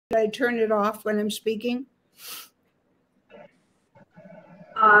I turn it off when I'm speaking?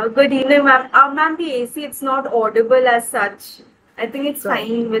 Good evening, ma'am. Ma'am, the AC, it's not audible as such. I think it's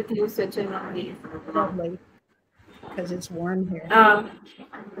fine with you switching on the. Lovely, because it's warm here.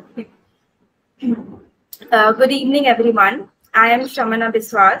 Good evening, everyone. I am Shramana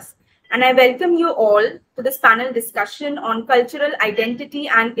Biswas, and I welcome you all to this panel discussion on cultural identity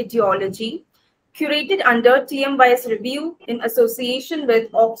and ideology, curated under TMYS review in association with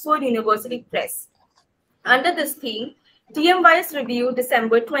Oxford University Press. Under this theme, TMYS Review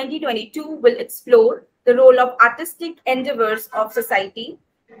December 2022 will explore the role of artistic endeavors of society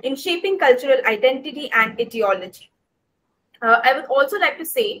in shaping cultural identity and ideology. I would also like to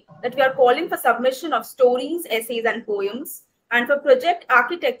say that we are calling for submission of stories, essays, and poems. And for project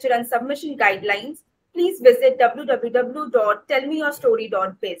architecture and submission guidelines, please visit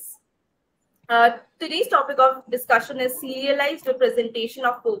www.tellmeyourstory.biz. Today's topic of discussion is serialized representation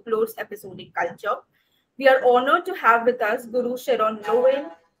of folklore's episodic culture. We are honored to have with us Guru Sharon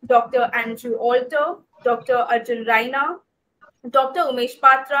Lowen, Dr. Andrew Alter, Dr. Arjun Raina, Dr. Umesh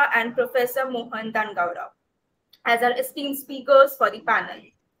Patra, and Professor Mohan Dangaura as our esteemed speakers for the panel.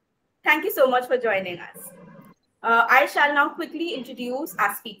 Thank you so much for joining us. I shall now quickly introduce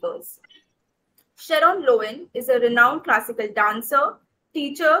our speakers. Sharon Lowen is a renowned classical dancer,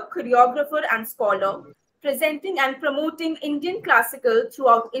 teacher, choreographer, and scholar, presenting and promoting Indian classical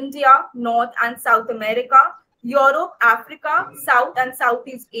throughout India, North and South America, Europe, Africa, South and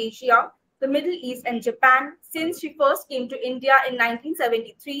Southeast Asia, the Middle East, and Japan since she first came to India in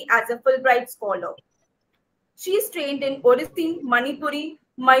 1973 as a Fulbright scholar. She is trained in Odissi, Manipuri,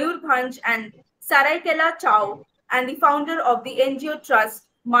 Mayurbhanj, and Saraikela Chau, and the founder of the NGO trust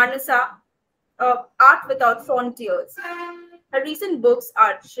Manasa, Art Without Frontiers. Her recent books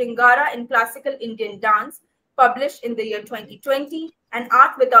are Shringara in Classical Indian Dance, published in the year 2020, and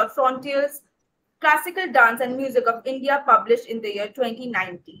Art Without Frontiers, Classical Dance and Music of India, published in the year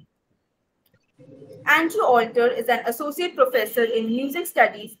 2019. Andrew Alter is an associate professor in music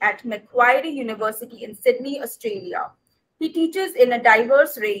studies at Macquarie University in Sydney, Australia. He teaches in a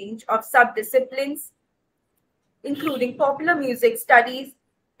diverse range of subdisciplines, including popular music studies,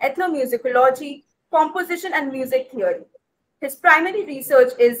 ethnomusicology, composition, and music theory. His primary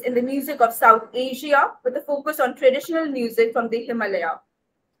research is in the music of South Asia, with a focus on traditional music from the Himalaya.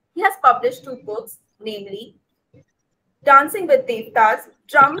 He has published 2 books, namely Dancing with Devtas,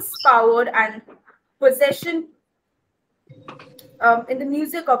 Drums, Power, and Possession in the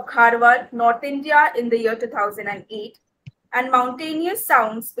Music of Kharwar, North India in the year 2008, and Mountainous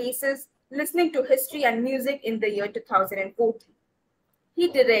Sound Spaces, Listening to History and Music in the year 2014.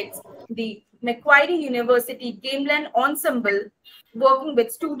 He directs the Macquarie University Gamelan Ensemble, working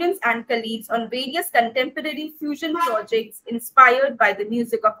with students and colleagues on various contemporary fusion projects inspired by the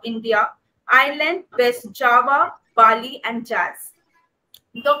music of India, Ireland, West Java, Bali, and jazz.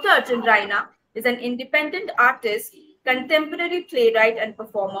 Dr. Arjun Raina is an independent artist, contemporary playwright and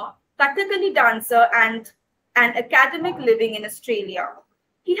performer, Kathakali dancer, and an academic living in Australia.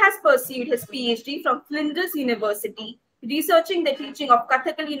 He has pursued his PhD from Flinders University, researching the teaching of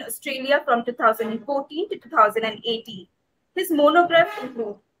Kathakali in Australia from 2014 to 2018. His monographs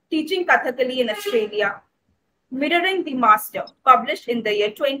include Teaching Kathakali in Australia, Mirroring the Master, published in the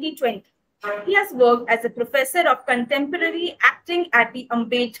year 2020. He has worked as a professor of contemporary acting at the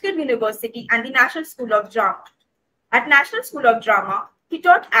Ambedkar University and the National School of Drama. At National School of Drama, he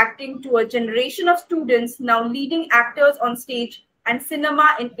taught acting to a generation of students now leading actors on stage and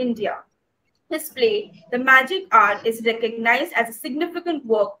cinema in India. His play, The Magic Art, is recognized as a significant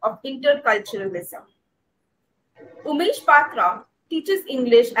work of interculturalism. Umesh Patra teaches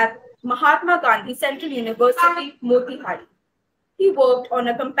English at Mahatma Gandhi Central University, Motihari. He worked on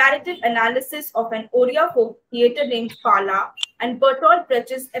a comparative analysis of an Oriya folk theatre named Pala and Bertolt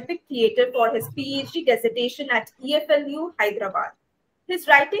Brecht's epic theatre for his PhD dissertation at EFLU, Hyderabad. His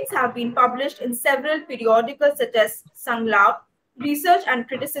writings have been published in several periodicals such as Sanglab, Research and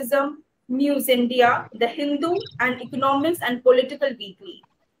Criticism, News India, The Hindu, and Economics and Political Weekly.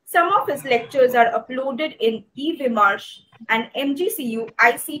 Some of his lectures are uploaded in eVimarsh and MGCU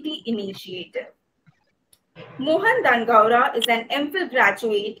ICT initiative. Mohan Dangaura is an MPhil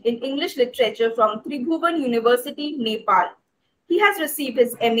graduate in English Literature from Tribhuvan University, Nepal. He has received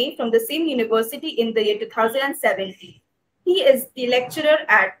his MA from the same university in the year 2017. He is the lecturer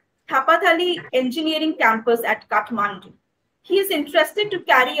at Thapathali Engineering Campus at Kathmandu. He is interested to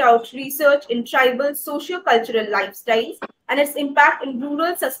carry out research in tribal socio-cultural lifestyles and its impact in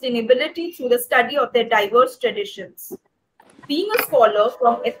rural sustainability through the study of their diverse traditions. Being a scholar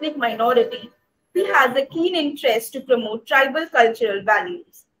from ethnic minority, he has a keen interest to promote tribal cultural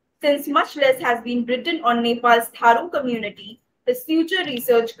values. Since much less has been written on Nepal's Tharo community, his future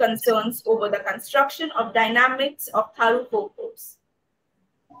research concerns over the construction of dynamics of Tharo folklores.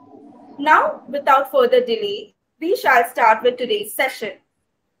 Now, without further delay, we shall start with today's session.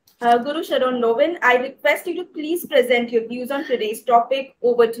 Guru Sharon Lowen, I request you to please present your views on today's topic.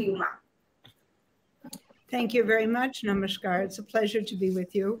 Over to you, ma'am. Thank you very much. Namaskar. It's a pleasure to be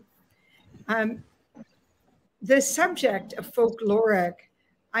with you. The subject of folkloric,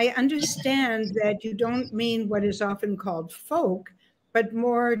 I understand that you don't mean what is often called folk, but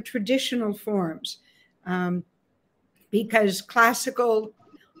more traditional forms, because classical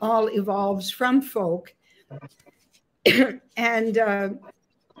all evolves from folk. And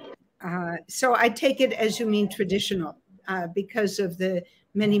so I take it as you mean traditional, because of the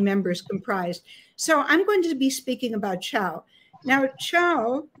many members comprised. So I'm going to be speaking about Chow. Now,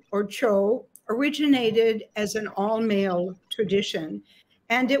 Chow or Cho originated as an all-male tradition,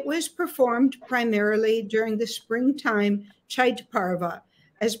 and it was performed primarily during the springtime Chait Parva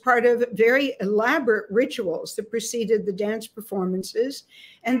as part of very elaborate rituals that preceded the dance performances.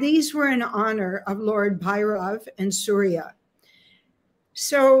 And these were in honor of Lord Bhairav and Surya.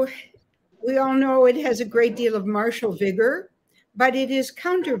 So we all know it has a great deal of martial vigor, but it is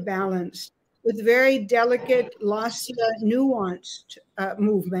counterbalanced with very delicate, lasya, nuanced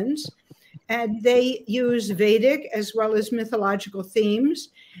movements. And they use Vedic as well as mythological themes,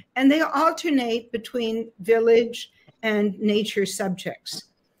 and they alternate between village and nature subjects.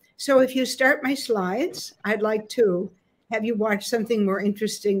 So if you start my slides, I'd like to have you watch something more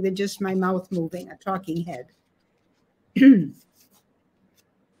interesting than just my mouth moving, a talking head.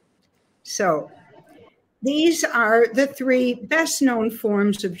 So these are the three best known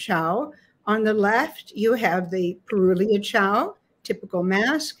forms of Chow. On the left, you have the Purulia Chow, typical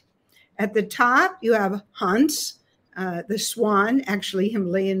mask. At the top, you have Hans, the swan, actually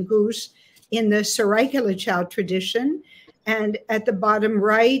Himalayan goose, in the Saraikela Chow tradition. And at the bottom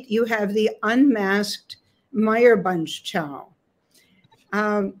right, you have the unmasked Mayurbhanj Chow.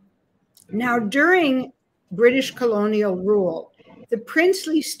 Now, during British colonial rule, the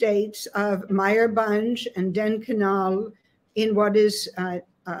princely states of Mayurbhanj and Denkanal in what is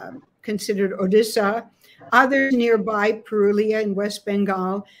considered Odisha, others nearby, Purulia in West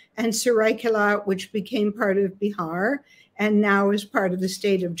Bengal, and Saraikela, which became part of Bihar and now is part of the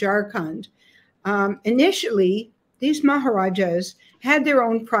state of Jharkhand. Initially, these Maharajas had their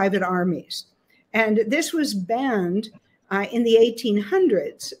own private armies, and this was banned in the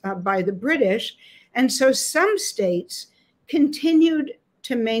 1800s by the British, and so some states continued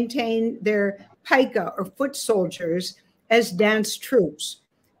to maintain their paika, or foot soldiers, as dance troops.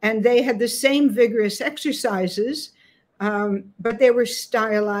 And they had the same vigorous exercises, but they were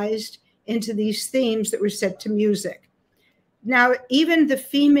stylized into these themes that were set to music. Now, even the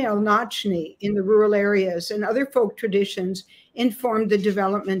female Nachni in the rural areas and other folk traditions informed the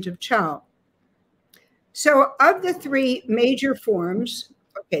development of Chow. So of the three major forms,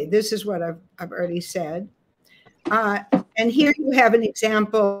 okay, this is what I've already said. And here you have an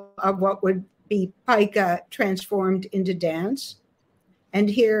example of what would be paika transformed into dance. And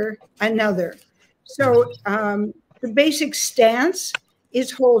here another. So the basic stance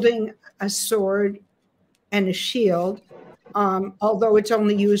is holding a sword and a shield, although it's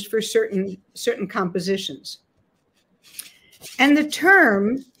only used for certain compositions. And the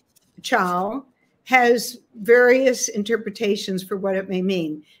term Chow has various interpretations for what it may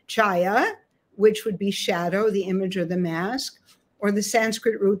mean. Chaya, which would be shadow, the image or the mask, or the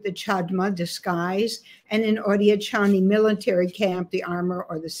Sanskrit root, the chadma, disguise, and in Odia Chani, military camp, the armor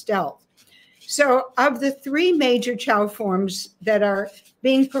or the stealth. So of the three major Chow forms that are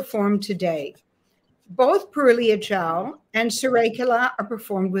being performed today, both Purulia Chow and Saraikela are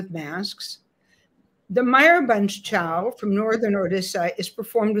performed with masks. The Mayurbhanj Chow from northern Odisha is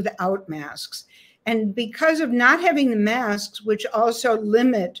performed without masks. And because of not having the masks, which also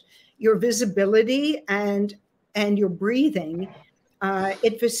limit your visibility and your breathing,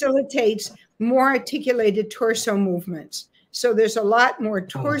 it facilitates more articulated torso movements. So there's a lot more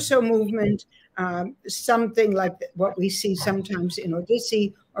torso movement, something like what we see sometimes in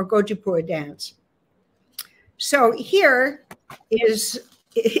Odissi or Gojipur dance. So here is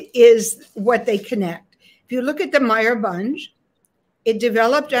what they connect. If you look at the Mayurbhanj, it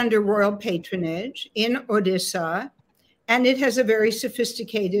developed under royal patronage in Odisha, and it has a very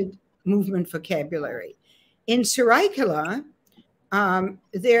sophisticated movement vocabulary. In Saraikela,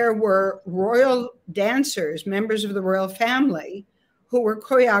 there were royal dancers, members of the royal family, who were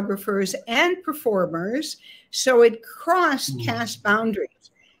choreographers and performers, so it crossed caste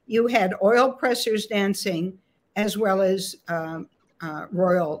boundaries. You had oil pressers dancing, as well as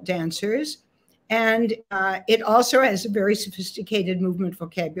royal dancers. And it also has a very sophisticated movement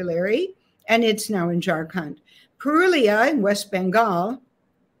vocabulary, and it's now in Jharkhand. Purulia in West Bengal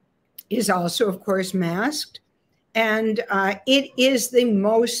is also, of course, masked, and it is the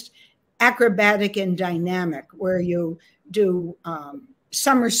most acrobatic and dynamic, where you do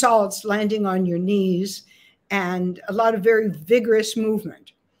somersaults landing on your knees and a lot of very vigorous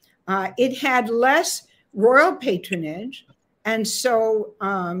movement. It had less royal patronage, and so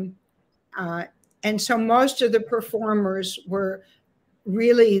most of the performers were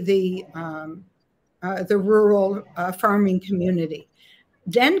really the rural farming community.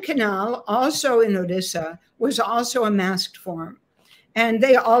 Denkanal, also in Odisha, was also a masked form. And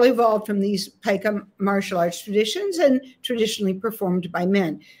they all evolved from these Paika martial arts traditions and traditionally performed by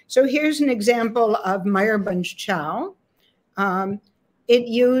men. So here's an example of Mayurbhanj Chow. It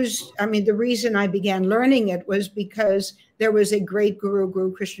used, the reason I began learning it was because there was a great guru,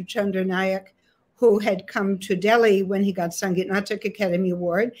 Guru Krishna Chandra Nayak, who had come to Delhi when he got Sangeet Natak Academy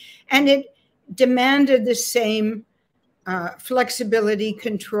Award. And it demanded the same flexibility,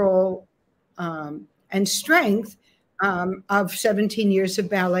 control, and strength of 17 years of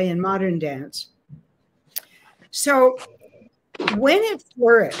ballet and modern dance. So when it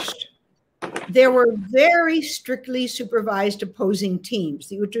flourished, there were very strictly supervised opposing teams,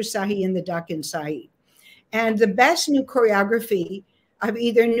 the Uttar Sahi and the Dakhin Sahi. And the best new choreography of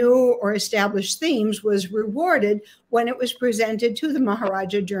either new or established themes was rewarded when it was presented to the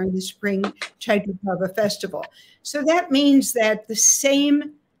Maharaja during the spring Chaitra Parva festival. So that means that the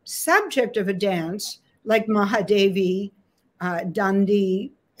same subject of a dance, like Mahadevi,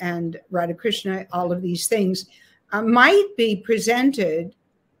 Dandi, and Radhakrishna, all of these things, might be presented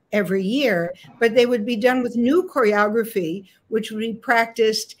every year, but they would be done with new choreography, which would be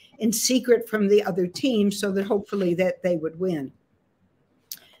practiced in secret from the other teams so that hopefully that they would win.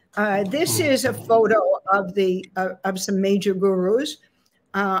 This is a photo of some major gurus.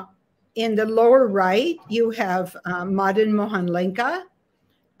 In the lower right, you have Madan Mohan Lenka,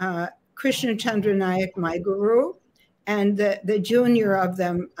 Krishna Chandra Nayak, my guru, and the junior of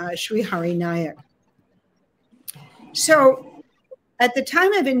them, Sri Hari Nayak. So at the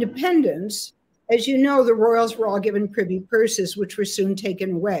time of independence, as you know, the royals were all given privy purses, which were soon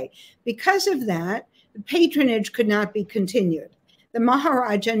taken away. Because of that, the patronage could not be continued. The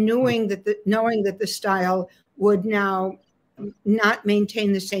Maharaja, knowing that the style would now not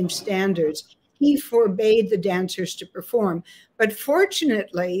maintain the same standards, he forbade the dancers to perform. But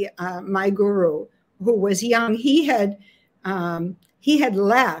fortunately, my guru, who was young, he had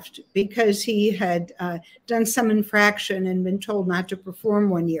left because he had done some infraction and been told not to perform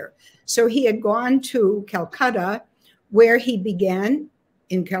one year. So he had gone to Calcutta, where he began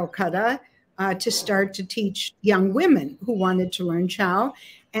in Calcutta to start to teach young women who wanted to learn Chow.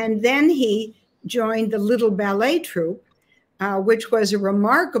 And then he joined the Little Ballet Troupe, which was a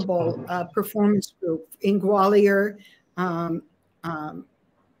remarkable performance group in Gwalior.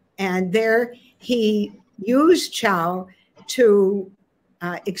 And there he used Chow to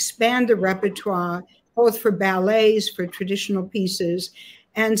expand the repertoire, both for ballets, for traditional pieces.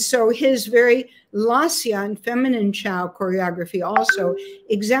 And so his very Lasya and feminine Chow choreography also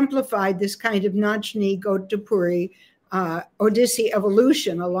exemplified this kind of Nachni, Gotapuri, Odissi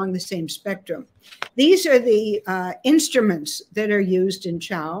evolution along the same spectrum. These are the instruments that are used in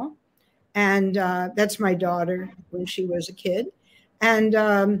Chow. And that's my daughter when she was a kid.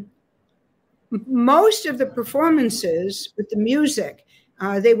 And most of the performances with the music,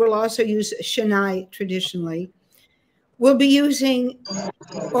 they will also use Shanai traditionally, will be using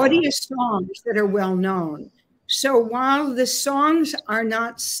audio songs that are well known. So while the songs are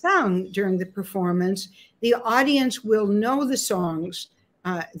not sung during the performance, the audience will know the songs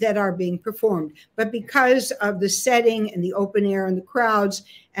that are being performed. But because of the setting and the open air and the crowds,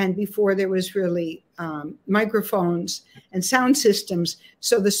 and before there was really microphones and sound systems,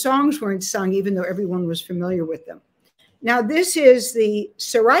 so the songs weren't sung even though everyone was familiar with them. Now this is the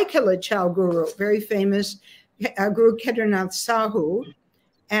Saraikela Chow Guru, very famous Guru Kedarnath Sahu.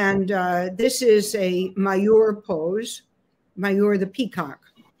 And this is a Mayur pose, Mayur the peacock.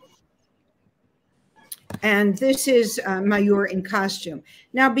 And this is Mayur in costume.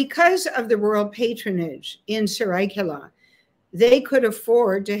 Now, because of the royal patronage in Saraikela, they could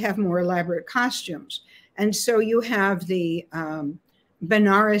afford to have more elaborate costumes. And so you have the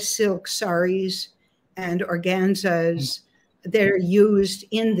Banaras silk saris and organzas that are used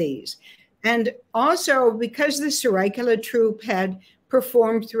in these. And also, because the Saraikela troupe had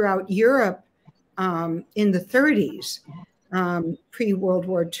performed throughout Europe in the 30s, pre-World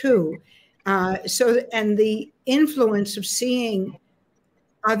War II, and the influence of seeing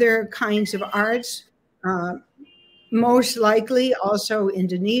other kinds of arts, most likely also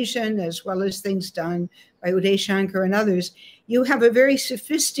Indonesian, as well as things done by Uday Shankar and others, you have a very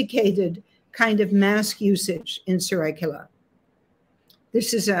sophisticated kind of mask usage in Seraikela.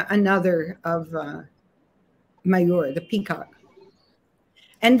 This is another of Mayur, the peacock.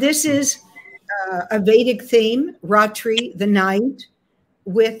 And this is a Vedic theme, Ratri, the night,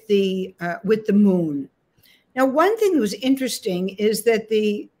 with the moon. Now, one thing that was interesting is that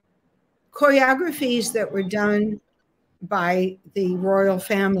the choreographies that were done by the royal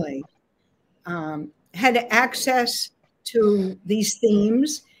family had access to these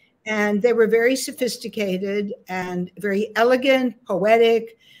themes, and they were very sophisticated and very elegant,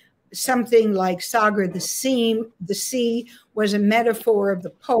 poetic. Something like Sagar, the sea was a metaphor of the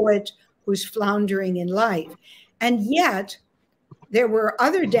poet who's floundering in life. And yet there were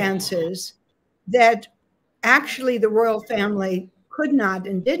other dances that actually the royal family could not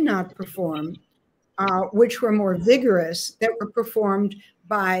and did not perform, which were more vigorous, that were performed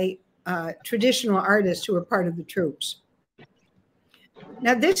by traditional artists who were part of the troops.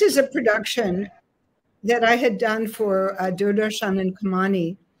 Now, this is a production that I had done for Doordarshan and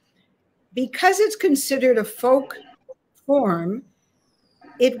Kamani. Because it's considered a folk form,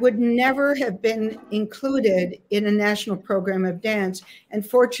 it would never have been included in a national program of dance. And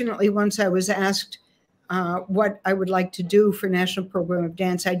fortunately, once I was asked what I would like to do for National Program of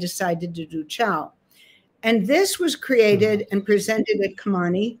Dance, I decided to do Chow. And this was created and presented at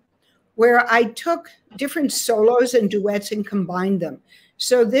Kamani, where I took different solos and duets and combined them.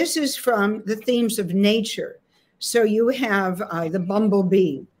 So this is from the themes of nature. So you have the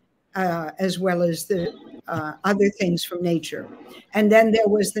bumblebee, as well as the other things from nature. And then there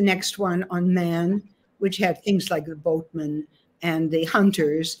was the next one on man, which had things like the boatman and the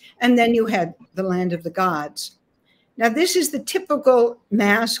hunters. And then you had the land of the gods. Now, this is the typical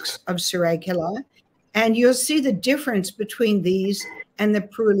masks of Seraikela, and you'll see the difference between these and the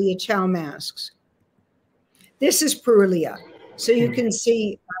Purulia Chow masks. This is Purulia, so you can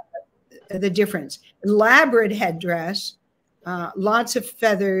see the difference. Elaborate headdress, lots of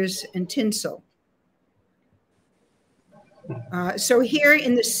feathers and tinsel. So here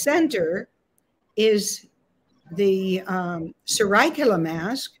in the center is the Seraikela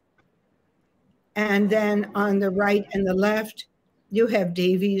mask. And then on the right and the left, you have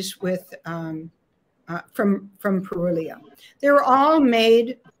Devis with from Purulia. They're all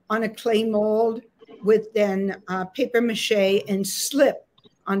made on a clay mold with then paper mache and slip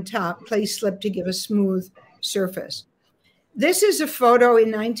on top, clay slip to give a smooth surface. This is a photo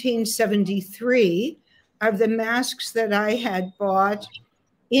in 1973 of the masks that I had bought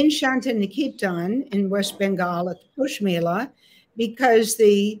in Shantiniketan in West Bengal at the Push Mela, because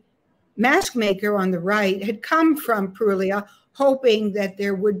the mask maker on the right had come from Purulia, hoping that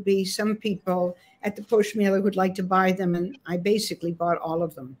there would be some people at the Push Mela who would like to buy them, and I basically bought all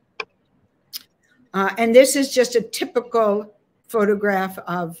of them. And this is just a typical photograph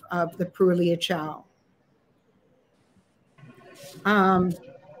of the Purulia Chow.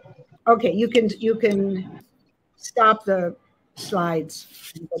 Okay, you can stop the slides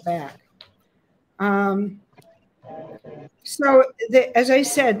and go back. So as I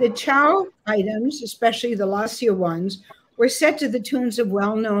said, the Chow items, especially the Lasya ones, were set to the tunes of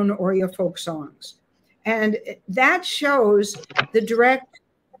well-known Oriya folk songs. And that shows the direct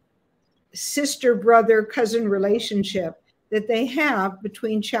sister, brother, cousin relationship that they have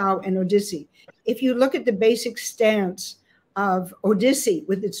between Chow and Odissi. If you look at the basic stance of Odissi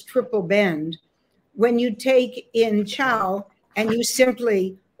with its triple bend, when you take in Chow and you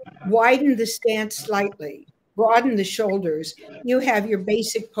simply widen the stance slightly, broaden the shoulders, you have your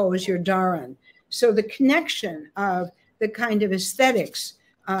basic pose, your dharan. So the connection of the kind of aesthetics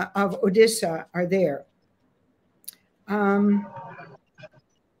of Odisha are there.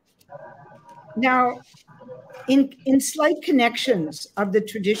 Now, in slight connections of the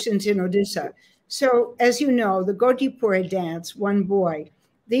traditions in Odisha, so as you know, the Gotipura dance, one boy,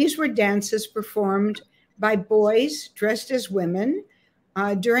 these were dances performed by boys dressed as women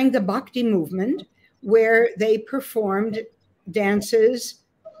during the Bhakti movement, where they performed dances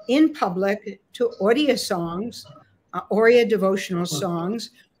in public to Oriya songs, Oriya devotional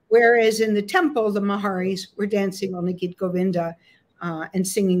songs, whereas in the temple, the Maharis were dancing only Git Govinda and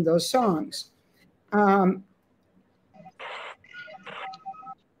singing those songs.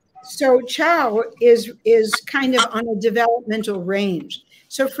 So Chow is kind of on a developmental range.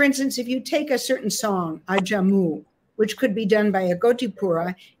 So for instance, if you take a certain song, Ajamu, which could be done by a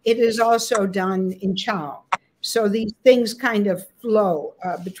Gotipura, it is also done in Chow. So these things kind of flow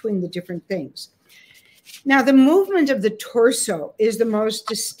between the different things. Now, the movement of the torso is the most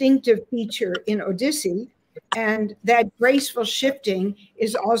distinctive feature in Odissi, and that graceful shifting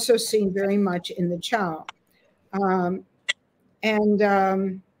is also seen very much in the chow.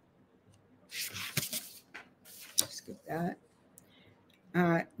 Skip that.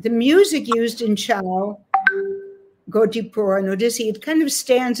 The music used in chow, Gotipur, and Odissi, it kind of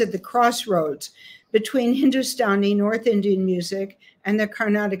stands at the crossroads between Hindustani North Indian music and the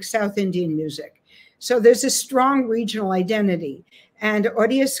Carnatic South Indian music. So there's a strong regional identity. And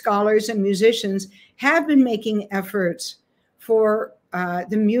Odia scholars and musicians have been making efforts for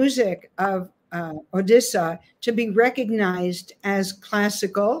the music of Odisha to be recognized as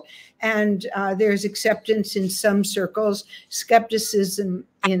classical. And there's acceptance in some circles, skepticism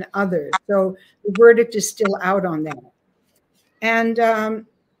in others. So the verdict is still out on that. And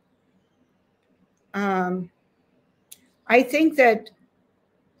I think that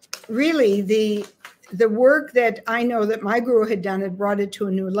really the work that I know that my guru had done had brought it to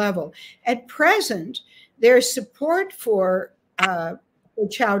a new level. At present, there's support for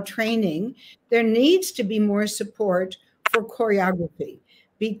chow training. There needs to be more support for choreography,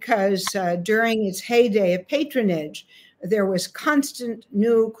 because during its heyday of patronage, there was constant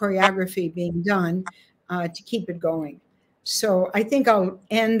new choreography being done to keep it going. So I think I'll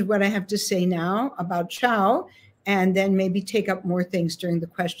end what I have to say now about chow, and then maybe take up more things during the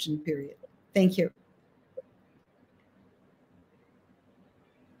question period. Thank you.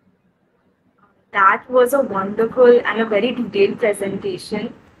 That was a wonderful and a very detailed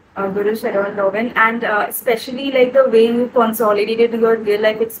presentation, Guru Sharon, Lowen, and especially like the way you consolidated your real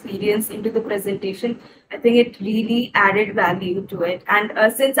life experience into the presentation. I think it really added value to it. And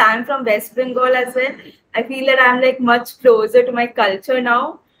since I'm from West Bengal as well, I feel that I'm like much closer to my culture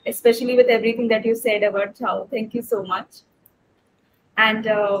now, especially with everything that you said about Chow. Thank you so much. And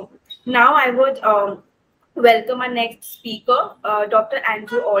now I would welcome our next speaker, Dr.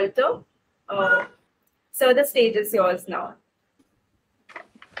 Andrew Alter. So the stage is yours now.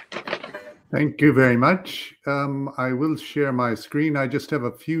 Thank you very much. I will share my screen. I just have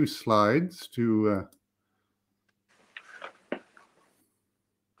a few slides to...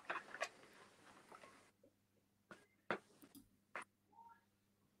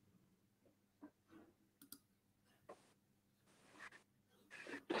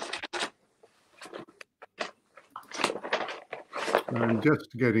 I'm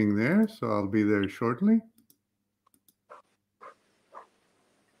just getting there, so I'll be there shortly.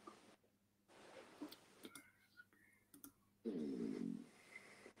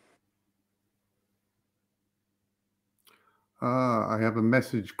 I have a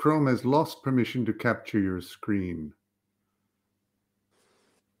message. Chrome has lost permission to capture your screen.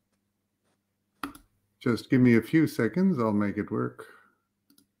 Just give me a few seconds. I'll make it work.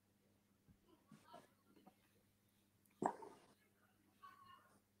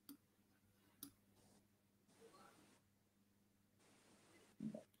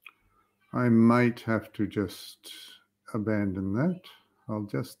 I might have to just abandon that. I'll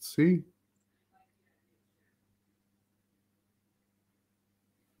just see.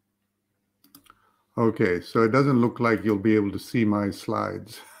 Okay, so it doesn't look like you'll be able to see my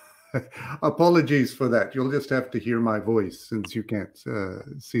slides. Apologies for that. You'll just have to hear my voice since you can't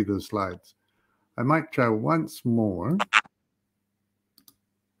see those slides. I might try once more.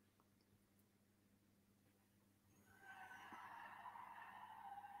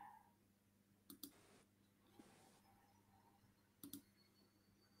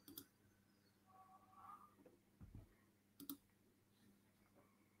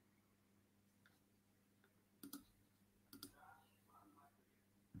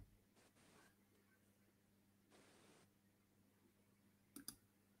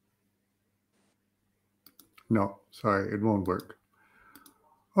 No, sorry, it won't work.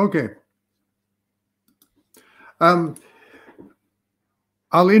 Okay. I'll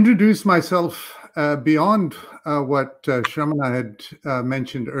introduce myself beyond what Shramana had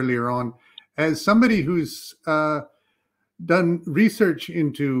mentioned earlier on as somebody who's done research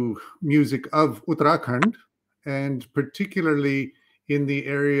into music of Uttarakhand, and particularly in the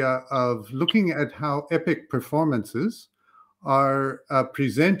area of looking at how epic performances are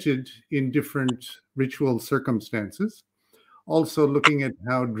presented in different ritual circumstances. Also looking at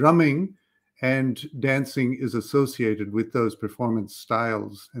how drumming and dancing is associated with those performance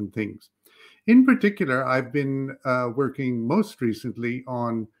styles and things. In particular, I've been working most recently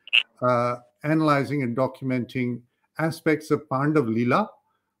on analyzing and documenting aspects of Pandav Leela,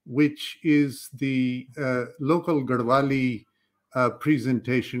 which is the local Garhwali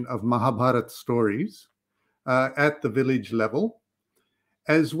presentation of Mahabharat stories at the village level.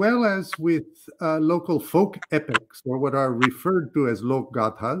 as well as with local folk epics, or what are referred to as lok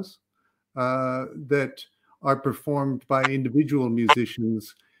gathas, that are performed by individual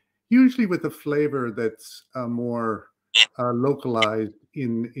musicians, usually with a flavor that's more localized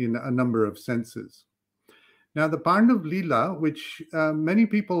in a number of senses. Now, the Pandav Leela, which many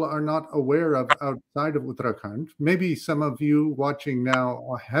people are not aware of outside of Uttarakhand, maybe some of you watching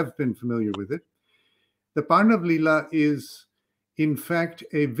now have been familiar with it. The Pandav Leela is, in fact,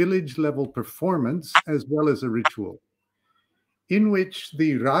 a village-level performance as well as a ritual, in which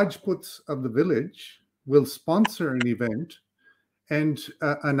the Rajputs of the village will sponsor an event and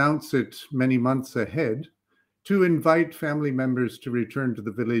announce it many months ahead, to invite family members to return to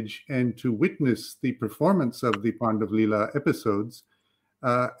the village and to witness the performance of the Pandav Leela episodes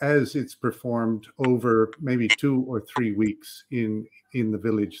as it's performed over maybe 2 or 3 weeks in the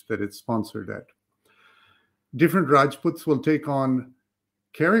village that it's sponsored at. Different Rajputs will take on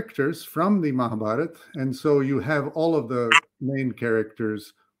characters from the Mahabharata, and so you have all of the main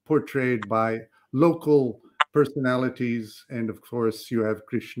characters portrayed by local personalities, and of course you have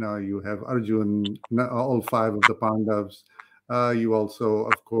Krishna, you have Arjun, all 5 of the Pandavas. You also,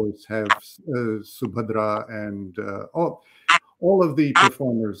 of course, have Subhadra, and all of the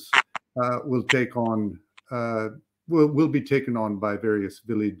performers will take on will be taken on by various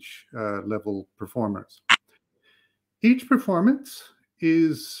village level performers. Each performance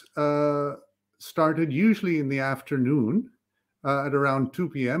is started usually in the afternoon at around 2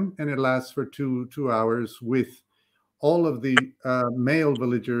 p.m. and it lasts for two hours, with all of the male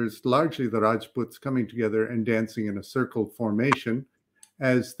villagers, largely the Rajputs, coming together and dancing in a circle formation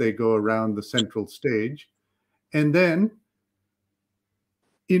as they go around the central stage. And then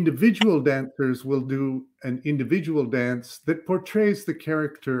individual dancers will do an individual dance that portrays the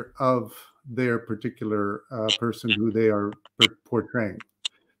character of their particular person who they are portraying.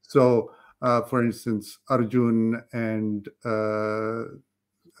 So, for instance, Arjun and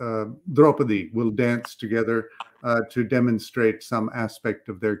Draupadi will dance together to demonstrate some aspect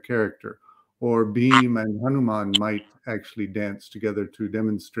of their character. Or Bhim and Hanuman might actually dance together to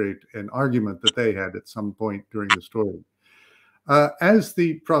demonstrate an argument that they had at some point during the story. As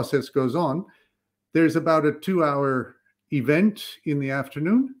the process goes on, there's about a 2-hour event in the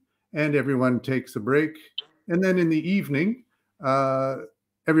afternoon, and everyone takes a break. And then in the evening,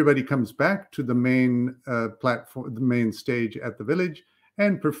 everybody comes back to the main platform, the main stage at the village,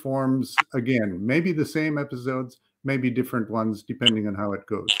 and performs again, maybe the same episodes, maybe different ones, depending on how it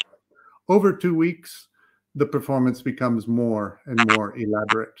goes. Over 2 weeks, the performance becomes more and more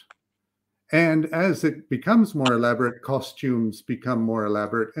elaborate. And as it becomes more elaborate, costumes become more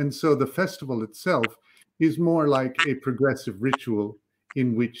elaborate. And so the festival itself is more like a progressive ritual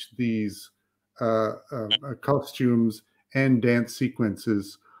in which these costumes and dance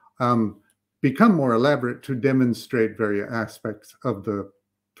sequences become more elaborate to demonstrate various aspects of the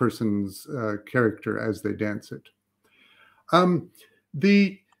person's character as they dance it.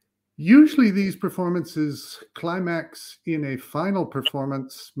 Usually these performances climax in a final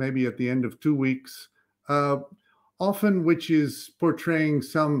performance, maybe at the end of 2 weeks, often which is portraying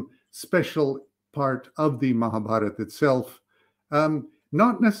some special part of the Mahabharata itself.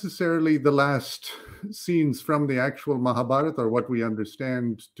 Not necessarily the last scenes from the actual Mahabharata or what we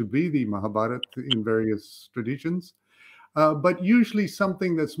understand to be the Mahabharata in various traditions, but usually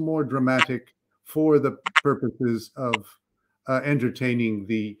something that's more dramatic for the purposes of entertaining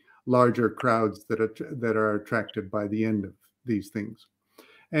the larger crowds that are attracted by the end of these things.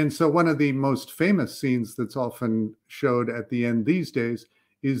 And so one of the most famous scenes that's often showed at the end these days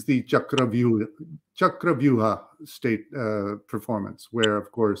is the Chakravyuha state performance, where,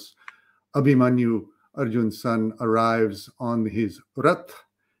 of course, Abhimanyu, Arjun's son, arrives on his rath,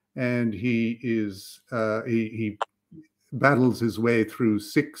 and he battles his way through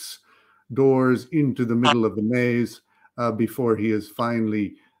 6 doors into the middle of the maze before he is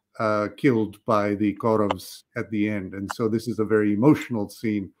finally killed by the Kauravas at the end. And so this is a very emotional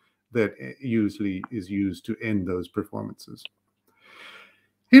scene that usually is used to end those performances.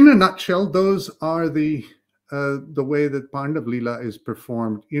 In a nutshell, those are the way that Pandav Leela is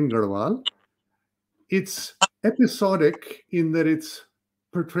performed in Garhwal. It's episodic in that it's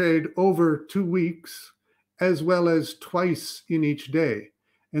portrayed over 2 weeks, as well as twice in each day.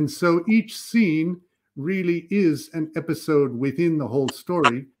 And so each scene really is an episode within the whole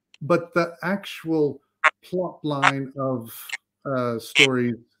story, but the actual plot line of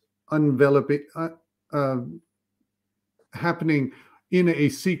stories enveloping, happening in a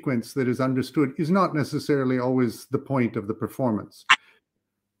sequence that is understood is not necessarily always the point of the performance.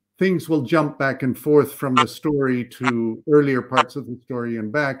 things will jump back and forth from the story to earlier parts of the story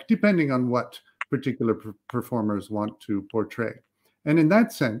and back, depending on what particular performers want to portray. And in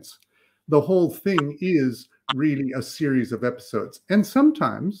that sense, the whole thing is really a series of episodes. And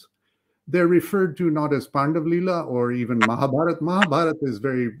sometimes they're referred to not as Pandav Leela or even Mahabharat. Mahabharat is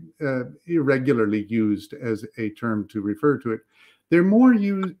very irregularly used as a term to refer to it. They're more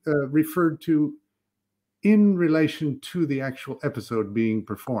referred to in relation to the actual episode being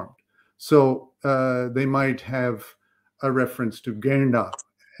performed. So they might have a reference to Genda,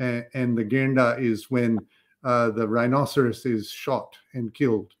 and the Genda is when the rhinoceros is shot and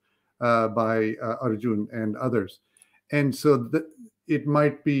killed by Arjun and others. And so it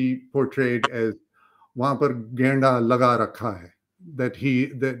might be portrayed as "Wahan par Genda laga rakha hai,"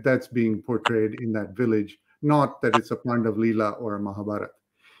 that's being portrayed in that village, not that it's a Pandav Leela or a Mahabharat.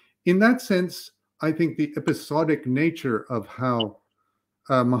 In that sense, I think the episodic nature of how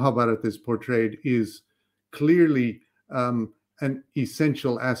Mahabharata is portrayed is clearly an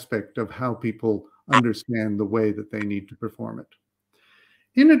essential aspect of how people understand the way that they need to perform it.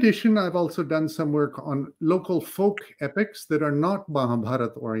 In addition, I've also done some work on local folk epics that are not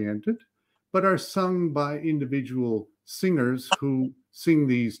Mahabharata oriented, but are sung by individual singers who sing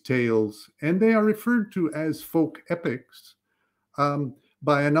these tales, and they are referred to as folk epics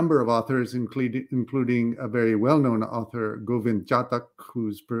by a number of authors, including a very well-known author, Govind Chatak,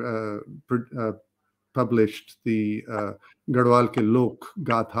 who's published the Garhwal ke Lok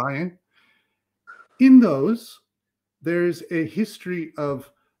Gathaएं. In those, there's a history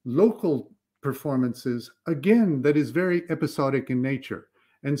of local performances, again, that is very episodic in nature.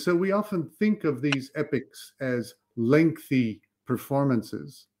 And so we often think of these epics as lengthy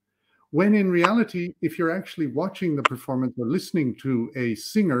performances, when in reality, if you're actually watching the performance or listening to a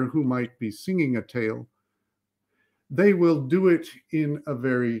singer who might be singing a tale, they will do it in a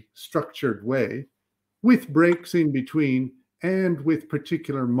very structured way, with breaks in between and with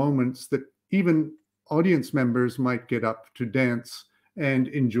particular moments that even audience members might get up to dance and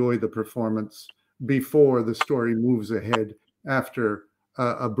enjoy the performance before the story moves ahead after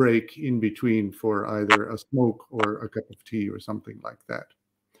a break in between for either a smoke or a cup of tea or something like that.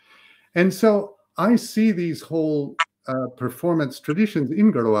 And so I see these whole performance traditions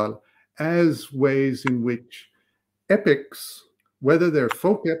in Garhwal as ways in which epics, whether they're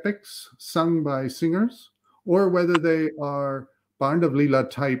folk epics sung by singers or whether they are Pandav Leela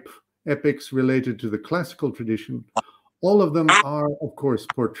type epics related to the classical tradition, all of them are, of course,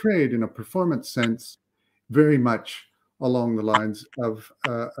 portrayed in a performance sense very much along the lines of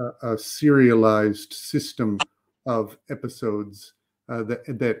a serialized system of episodes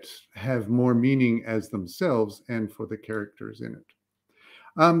that have more meaning as themselves and for the characters in it.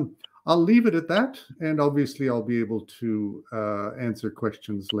 I'll leave it at that, and obviously I'll be able to answer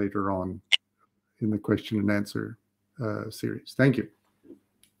questions later on in the question and answer series. Thank you.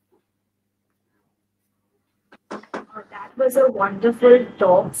 That was a wonderful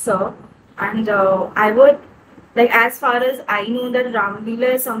talk, sir. And I would, like, as far as I know, that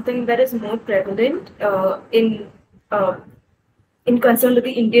Ramleela is something that is more prevalent in concern with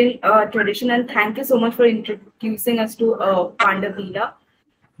the Indian tradition. And thank you so much for introducing us to Pandav Leela.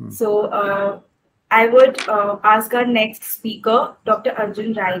 So I would ask our next speaker, Dr.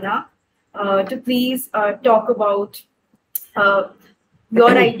 Arjun Raina, to please talk about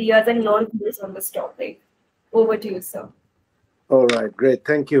your ideas and your views on this topic. Over to you, sir. All right, great,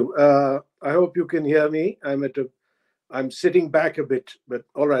 thank you. I hope you can hear me. I'm sitting back a bit, but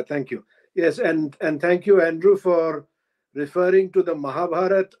all right, thank you. Yes, and thank you, Andrew, for referring to the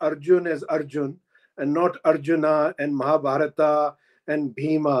Mahabharata Arjun as Arjun and not Arjuna and Mahabharata and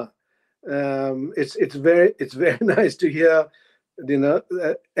Bhima. It's very nice to hear, you know,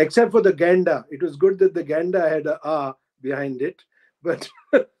 except for the Ganda. It was good that the Ganda had a A behind it, but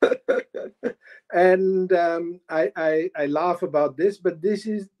and I laugh about this, but this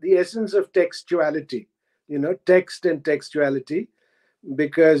is the essence of textuality, you know, text and textuality,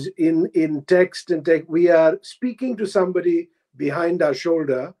 because in text and text we are speaking to somebody behind our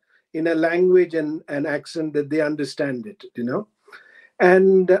shoulder in a language and an accent that they understand it, you know.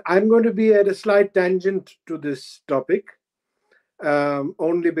 And I'm going to be at a slight tangent to this topic,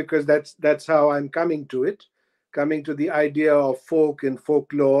 only because that's how I'm coming to it, coming to the idea of folk and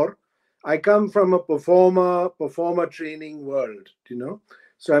folklore. I come from a performer training world, you know.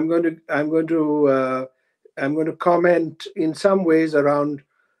 So I'm going to comment in some ways around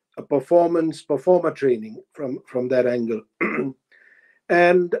a performer training from that angle.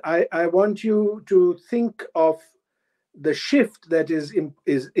 And I want you to think of the shift that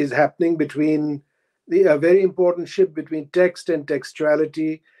is happening between a very important shift between text and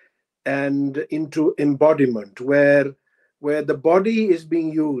textuality and into embodiment, where the body is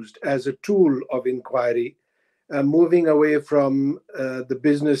being used as a tool of inquiry, moving away from the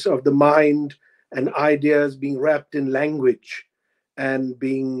business of the mind and ideas being wrapped in language, and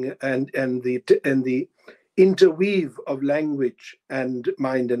the interweave of language and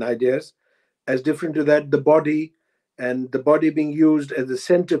mind and ideas. As different to that, the body being used as a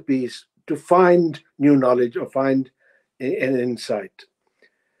centerpiece to find new knowledge or find an insight.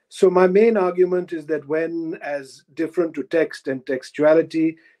 So my main argument is that when, as different to text and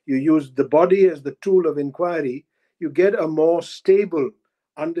textuality, you use the body as the tool of inquiry, you get a more stable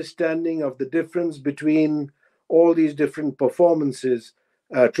understanding of the difference between all these different performances,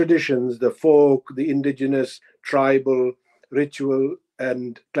 traditions, the folk, the indigenous, tribal, ritual,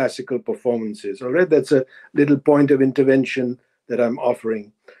 and classical performances. All right, that's a little point of intervention that I'm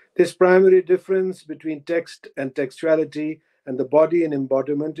offering. This primary difference between text and textuality and the body and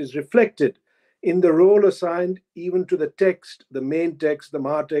embodiment is reflected in the role assigned even to the text, the main text, the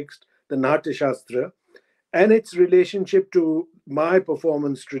Mahatext, the Natya Shastra, and its relationship to my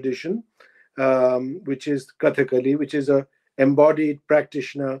performance tradition, which is Kathakali, which is a embodied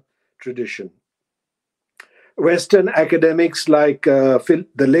practitioner tradition. Western academics like the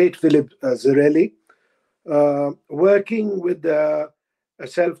late Philip Zarelli, working with the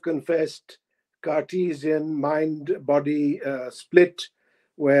self-confessed Cartesian mind-body split,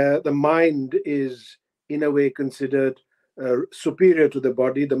 where the mind is in a way considered superior to the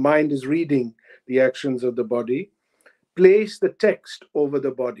body. The mind is reading the actions of the body. Place the text over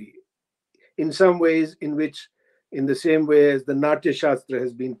the body in some ways, in the same way as the Natya Shastra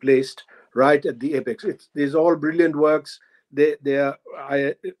has been placed right at the apex. These all brilliant works. They are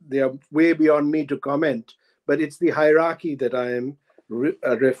way beyond me to comment, but it's the hierarchy that I am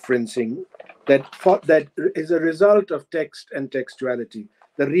referencing that is a result of text and textuality,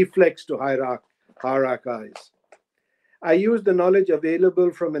 the reflex to hierarchize. I use the knowledge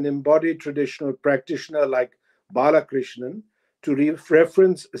available from an embodied traditional practitioner like Balakrishnan to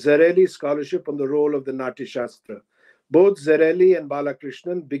reference Zarelli's scholarship on the role of the Natya Shastra. Both Zarelli and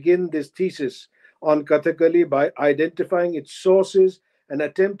Balakrishnan begin this thesis on Kathakali by identifying its sources and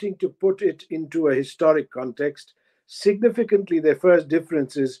attempting to put it into a historic context. Significantly, their first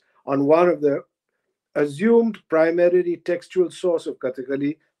difference is on one of the assumed primarily textual source of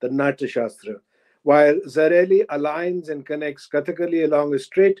Kathakali, the Natya Shastra, while Zarelli aligns and connects Kathakali along a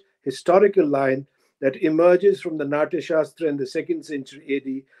straight historical line that emerges from the Natya Shastra in the 2nd century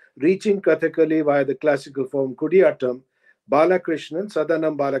AD, reaching Kathakali via the classical form Kudiyattam. Balakrishnan,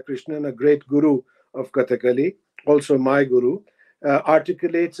 Sadanam Balakrishnan, a great guru of Kathakali, also my guru,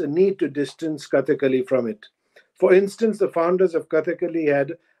 articulates a need to distance Kathakali from it. For instance, the founders of Kathakali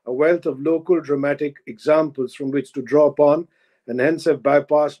had a wealth of local dramatic examples from which to draw upon, and hence have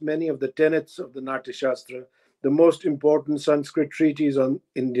bypassed many of the tenets of the Natya Shastra, the most important Sanskrit treatise on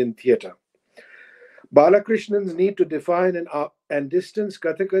Indian theatre. Balakrishnan's need to define and distance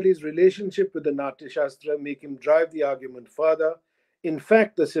Kathakali's relationship with the Natya Shastra make him drive the argument further. In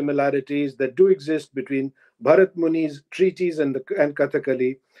fact, the similarities that do exist between Bharat Muni's treatise and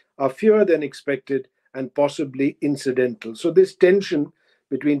Kathakali are fewer than expected and possibly incidental. So this tension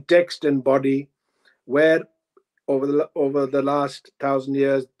between text and body, where over the last 1,000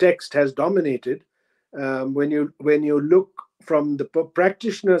 years, text has dominated. When you look from the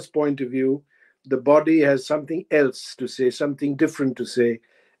practitioner's point of view, the body has something else to say, something different to say,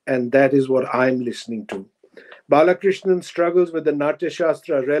 and that is what I'm listening to. Balakrishnan's struggles with the Natya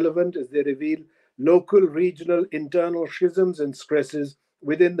Shastra are relevant as they reveal local, regional, internal schisms and stresses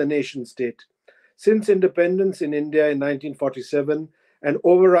within the nation state. Since independence in India in 1947, an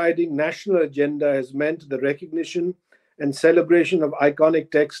overriding national agenda has meant the recognition and celebration of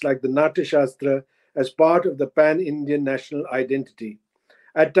iconic texts like the Natya Shastra as part of the pan-Indian national identity.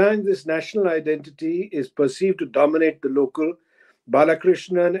 At times, this national identity is perceived to dominate the local.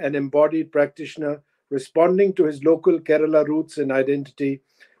 Balakrishnan, an embodied practitioner, responding to his local Kerala roots and identity,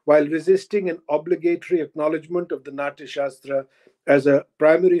 while resisting an obligatory acknowledgement of the Natya Shastra as a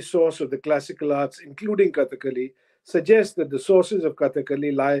primary source of the classical arts, including Kathakali, suggests that the sources of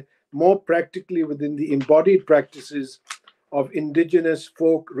Kathakali lie more practically within the embodied practices of indigenous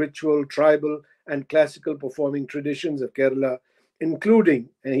folk, ritual, tribal, and classical performing traditions of Kerala, including,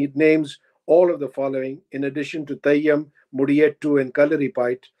 and he names all of the following, in addition to Thayyam, Mudiyettu, and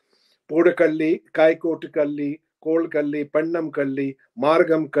Kalaripait, Podakalli, Kaikotukalli, Kolkalli, Pannam Kalli,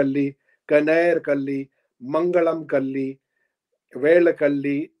 Margam Kalli, Kanair Kalli, Mangalam Kalli,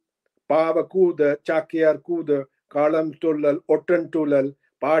 Velakalli, Pavakuda, Chakyar Kuda, Kalam Tullal, Ottan Tullal,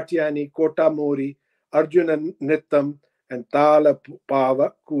 Patyani, Kota Mori, Arjuna Nittam, and Tala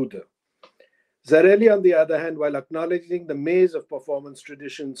Pava Kuda. Zarelli, on the other hand, while acknowledging the maze of performance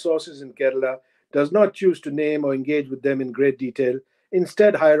tradition sources in Kerala, does not choose to name or engage with them in great detail.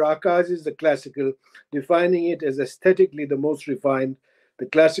 Instead, hierarchizes the classical, defining it as aesthetically the most refined. The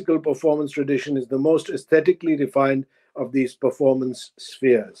classical performance tradition is the most aesthetically refined of these performance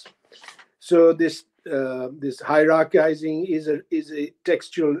spheres. So this hierarchizing is a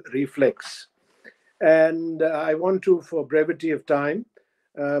textual reflex. And I want to, for brevity of time,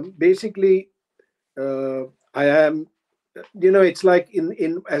 basically, I am, it's like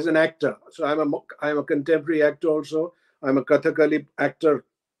in as an actor. So I'm a contemporary actor also. I'm a Kathakali actor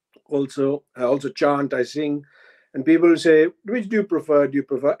also. I also chant, I sing. And people say, which do you prefer? Do you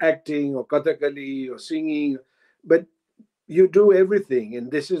prefer acting or Kathakali or singing? But you do everything.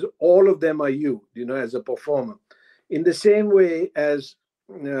 And this is, all of them are you, as a performer. In the same way as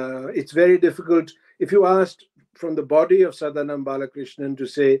it's very difficult, if you asked from the body of Sadanam Balakrishnan to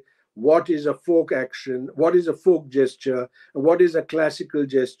say, what is a folk action, what is a folk gesture, what is a classical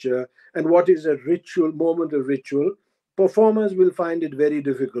gesture, and what is a ritual, moment of ritual, performers will find it very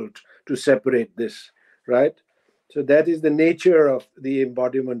difficult to separate this, right? So that is the nature of the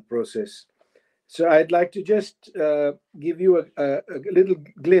embodiment process. So I'd like to just give you a little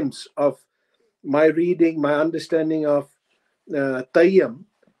glimpse of my reading, my understanding of Tayyam,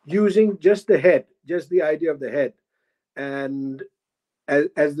 using just the head, just the idea of the head, and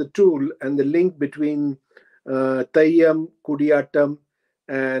as the tool and the link between Tayyam, Kudiyatam,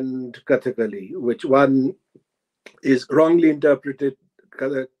 and Kathakali, which one is wrongly interpreted,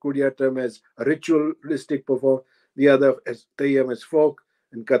 Kudiyatam, as a ritualistic performance, the other as Tayyam as folk,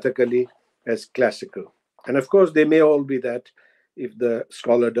 and Kathakali as classical. And of course, they may all be that if the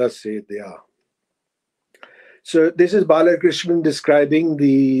scholar does say they are. So this is Balakrishnan describing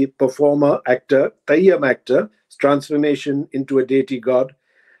the performer actor, Tayyam actor's transformation into a deity god.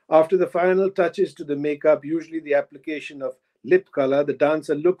 After the final touches to the makeup, usually the application of lip color, the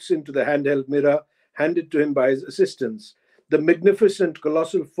dancer looks into the handheld mirror handed to him by his assistants. The magnificent,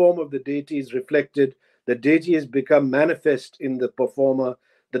 colossal form of the deity is reflected. The deity has become manifest in the performer.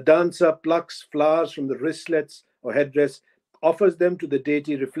 The dancer plucks flowers from the wristlets or headdress, offers them to the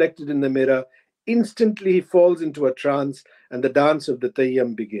deity reflected in the mirror. Instantly he falls into a trance and the dance of the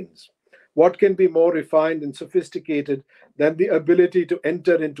Tayyam begins. What can be more refined and sophisticated than the ability to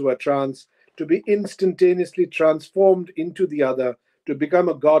enter into a trance, to be instantaneously transformed into the other, to become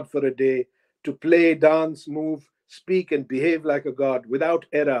a god for a day, to play, dance, move, speak, and behave like a god without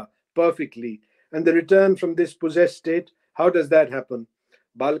error, perfectly. And the return from this possessed state, how does that happen?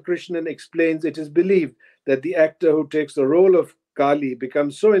 Balakrishnan explains it is believed that the actor who takes the role of Kali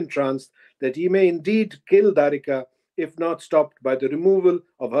becomes so entranced that he may indeed kill Dharika if not stopped by the removal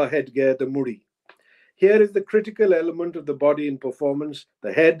of her headgear, the mudi. Here is the critical element of the body in performance,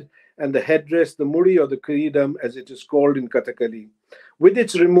 the head and the headdress, the mudi or the kiridam as it is called in Kathakali. With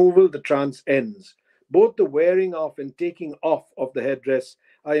its removal, the trance ends. Both the wearing off and taking off of the headdress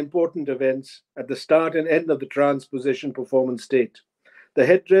are important events at the start and end of the trance possession performance state. The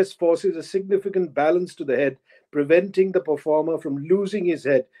headdress forces a significant balance to the head, preventing the performer from losing his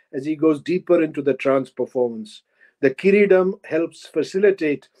head as he goes deeper into the trance performance. The kiridam helps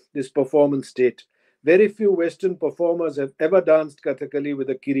facilitate this performance state. Very few Western performers have ever danced Kathakali with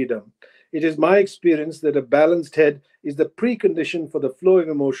a kiridam. It is my experience that a balanced head is the precondition for the flow of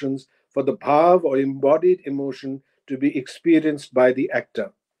emotions, for the bhav or embodied emotion to be experienced by the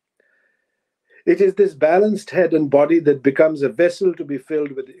actor. It is this balanced head and body that becomes a vessel to be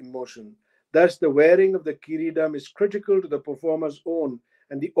filled with emotion. Thus, the wearing of the kiridam is critical to the performer's own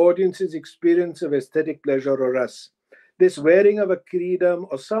and the audience's experience of aesthetic pleasure or ras. This wearing of a kiridam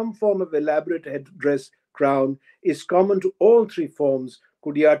or some form of elaborate headdress crown is common to all three forms,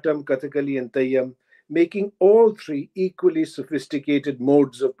 Kudiyatam, Kathakali, and Tayyam, making all three equally sophisticated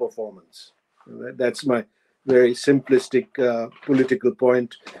modes of performance. That's my very simplistic political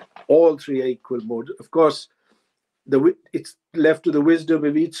point. All three are equal modes. Of course, it's left to the wisdom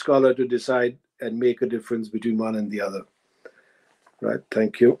of each scholar to decide and make a difference between one and the other. Right,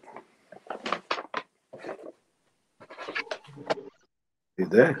 thank you. You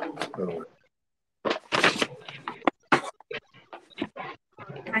there? Oh.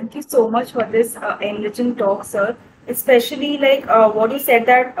 Thank you so much for this enriching talk, sir. Especially like what you said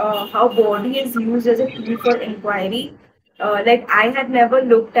that how body is used as a tool for inquiry. Like I had never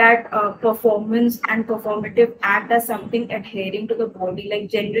looked at performance and performative act as something adhering to the body. Like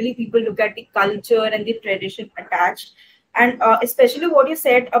generally people look at the culture and the tradition attached. And especially what you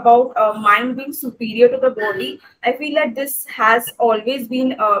said about mind being superior to the body, I feel that this has always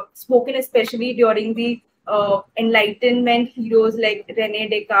been spoken, especially during the enlightenment heroes like Rene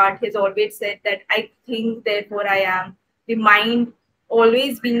Descartes has always said that I think, therefore I am. The mind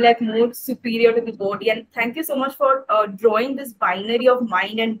always being like more superior to the body. And thank you so much for drawing this binary of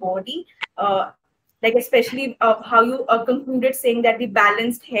mind and body. Like especially how you concluded saying that the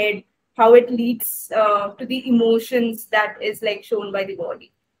balanced head, how it leads to the emotions that is like shown by the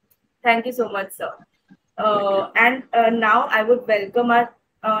body. Thank you so much, sir. And now I would welcome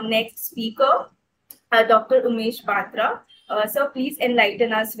our next speaker, Dr. Umesh Patra. Sir, please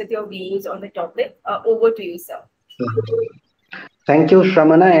enlighten us with your views on the topic. Over to you, sir. Thank you,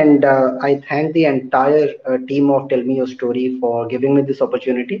 Shramana, and I thank the entire team of Tell Me Your Story for giving me this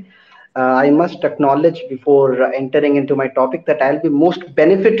opportunity. I must acknowledge before entering into my topic that I'll be most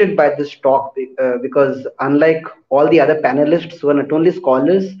benefited by this talk because unlike all the other panelists who are not only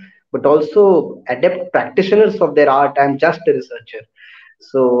scholars but also adept practitioners of their art, I'm just a researcher.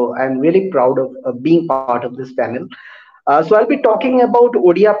 So I'm really proud of being part of this panel. So I'll be talking about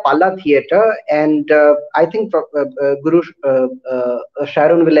Odia Pala Theatre, and I think Guru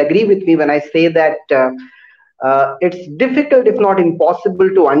Sharon will agree with me when I say that it's difficult, if not impossible,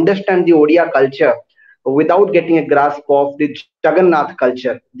 to understand the Odia culture without getting a grasp of the Jagannath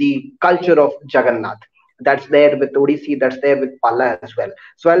culture, the culture of Jagannath. That's there with Odissi, that's there with Pala as well.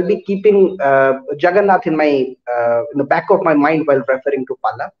 So I'll be keeping Jagannath in the back of my mind while referring to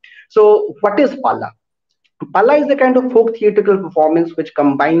Pala. So what is Pala? Pala is a kind of folk theatrical performance which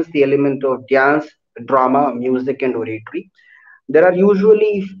combines the element of dance, drama, music, and oratory. There are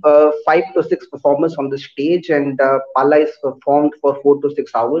usually 5 to 6 performers on the stage, and Pala is performed for 4 to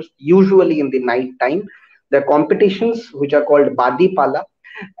 6 hours, usually in the night time. There are competitions which are called Badi Pala,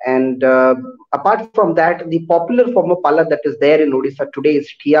 and apart from that, the popular form of Pala that is there in Odisha today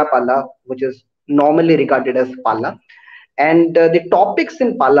is Tia Pala, which is normally regarded as Pala. And the topics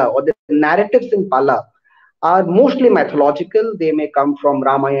in Pala or the narratives in Pala are mostly mythological. They may come from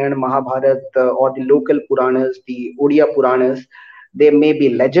Ramayana, Mahabharata, or the local Puranas, the Odia Puranas. They may be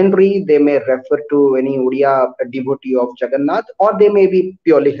legendary. They may refer to any Odia devotee of Jagannath, or they may be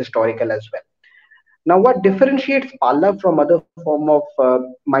purely historical as well. Now, what differentiates Pala from other form of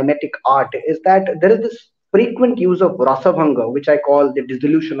mimetic art is that there is this frequent use of rasabhanga, which I call the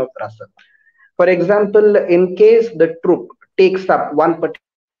dissolution of rasa. For example, in case the troupe takes up one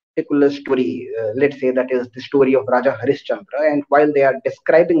particular story, let's say that is the story of Raja Harishchandra, and while they are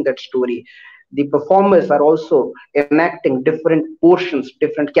describing that story, the performers are also enacting different portions,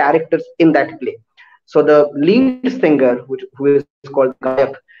 different characters in that play. So the lead singer, who is called the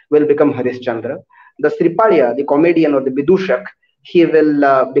Gayak, will become Harishchandra. The Sripadia, the comedian or the Bidushak, he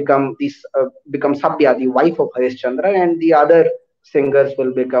will become Sabya, the wife of Harishchandra, and the other singers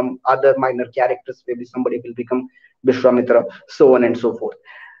will become other minor characters. Maybe somebody will become Vishwamitra, so on and so forth.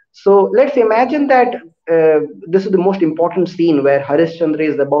 So let's imagine that this is the most important scene where Harishchandra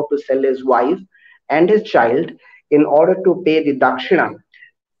is about to sell his wife and his child in order to pay the dakshina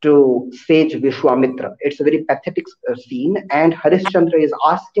to sage Vishwamitra. It's a very pathetic scene, and Harishchandra is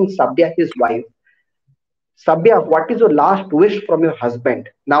asking Sabya, his wife, Sabya, what is your last wish from your husband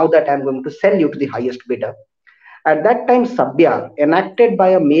now that I'm going to sell you to the highest bidder? At that time, Sabya, enacted by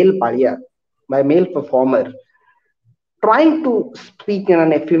a male palya, by a male performer, trying to speak in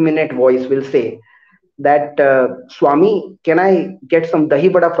an effeminate voice, will say that, Swami, can I get some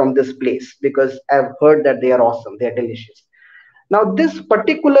dahi vada from this place? Because I've heard that they are awesome, they are delicious. Now, this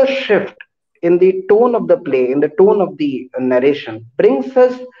particular shift in the tone of the play, in the tone of the narration, brings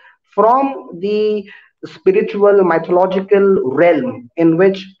us from the spiritual, mythological realm in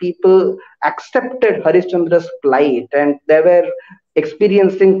which people accepted Harishchandra's plight and they were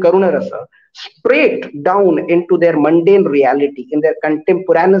experiencing Karuna Rasa, straight down into their mundane reality, in their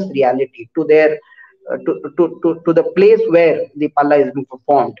contemporaneous reality, to their to the place where the Palla is being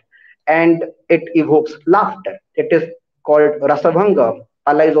performed, and it evokes laughter. It is called Rasabhanga.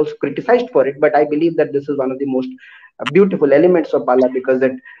 Palla is also criticized for it, but I believe that this is one of the most beautiful elements of Palla because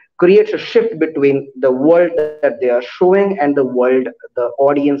it creates a shift between the world that they are showing and the world the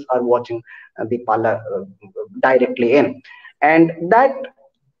audience are watching the Palla directly in. And that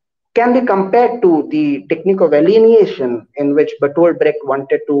can be compared to the technique of alienation in which Bertolt Brecht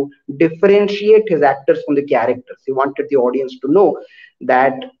wanted to differentiate his actors from the characters. He wanted the audience to know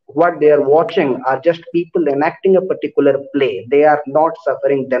that what they are watching are just people enacting a particular play. They are not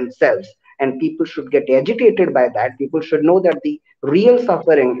suffering themselves. And people should get agitated by that. People should know that the real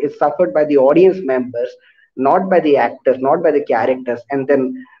suffering is suffered by the audience members, not by the actors, not by the characters. And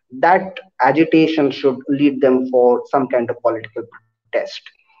then that agitation should lead them for some kind of political protest.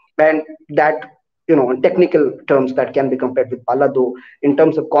 And that, in technical terms, that can be compared with Palla, though in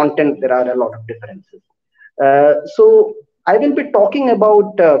terms of content, there are a lot of differences. So I will be talking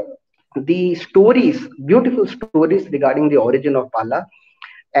about the stories, beautiful stories regarding the origin of Pala.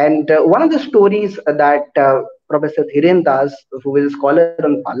 And one of the stories that Professor Dhiren Das, who is a scholar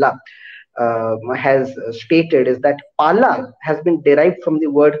on Pala, has stated is that Pala has been derived from the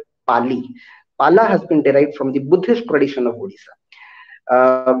word Pali. Pala has been derived from the Buddhist tradition of Odisha.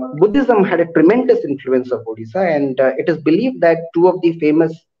 Buddhism had a tremendous influence of Odisha, and it is believed that two of the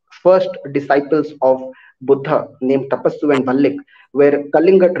famous first disciples of Buddha, named Tapassu and Vallik, were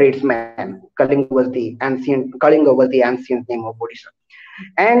Kalinga tradesmen. Kalinga was the ancient name of Odisha.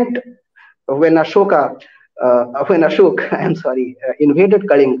 And when Ashok, I'm sorry, invaded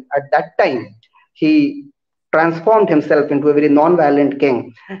Kaling, at that time he transformed himself into a very non-violent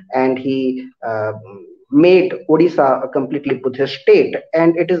king, and he made Odisha a completely Buddhist state.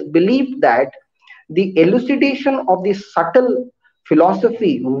 And it is believed that the elucidation of the subtle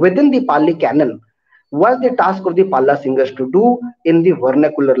philosophy within the Pali canon was the task of the Pala singers to do in the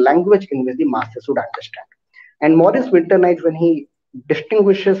vernacular language in which the masses would understand. And Maurice Winternight, when he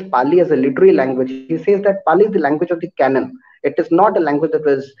distinguishes Pali as a literary language, he says that Pali is the language of the canon. It is not a language that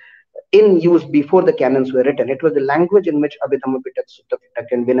was in use before the canons were written. It was the language in which Abhidhammapitak, Suttapitak,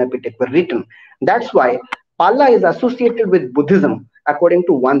 and Vinaypitak were written. That's why Pala is associated with Buddhism, according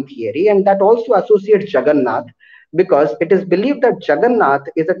to one theory, and that also associates Jagannath, because it is believed that Jagannath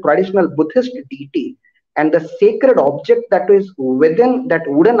is a traditional Buddhist deity, and the sacred object that is within that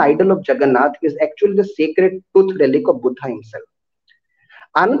wooden idol of Jagannath is actually the sacred tooth relic of Buddha himself.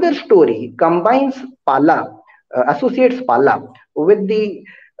 Another story combines Pala, associates Pala with the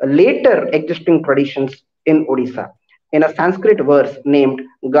later existing traditions in Odisha, in a Sanskrit verse named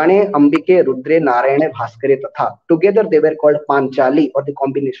Gane Ambike Rudre Narayane Bhaskare Tatha. Together they were called Panchali, or the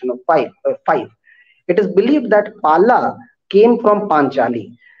combination of five. It is believed that Pala came from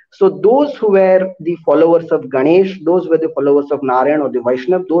Panchali. So those who were the followers of Ganesh, those were the followers of Narayan or the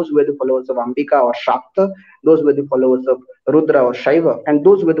Vaishnav, those were the followers of Ambika or Shakta, those were the followers of Rudra or Shaiva, and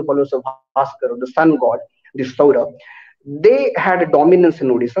those were the followers of Bhaskar or the sun god, the Saura. They had a dominance in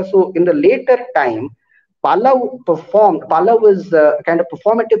Odisha. So in the later time, Pala was kind of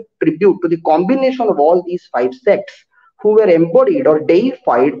performative tribute to the combination of all these five sects who were embodied or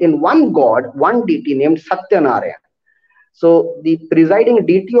deified in one god, one deity named Satyanarayan. So the presiding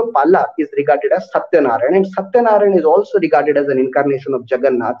deity of Pala is regarded as Satyanarayan, and Satyanarayan is also regarded as an incarnation of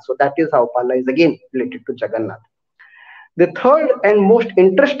Jagannath. So that is how Pala is again related to Jagannath. The third and most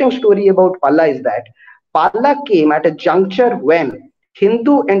interesting story about Pala is that Pala came at a juncture when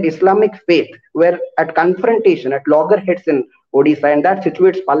Hindu and Islamic faith were at confrontation, at loggerheads in Odisha, and that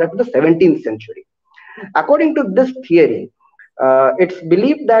situates Pala to the 17th century. According to this theory, it's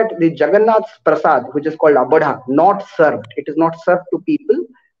believed that the Jagannath's prasad, which is called abadha, not served. It is not served to people.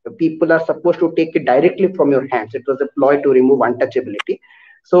 The people are supposed to take it directly from your hands. It was a ploy to remove untouchability.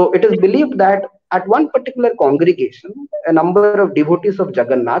 So it is believed that at one particular congregation, a number of devotees of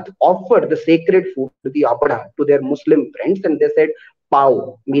Jagannath offered the sacred food to the abadha, to their Muslim friends, and they said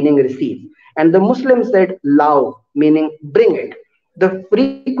pau, meaning receive. And the Muslims said lao, meaning bring it. The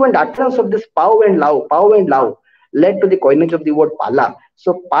frequent utterance of this pau and lao led to the coinage of the word Pala.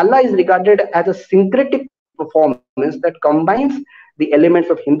 So Pala is regarded as a syncretic performance that combines the elements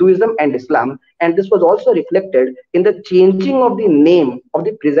of Hinduism and Islam, and this was also reflected in the changing of the name of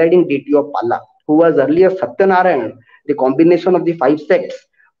the presiding deity of Pala, who was earlier Satyanarayan, the combination of the five sects,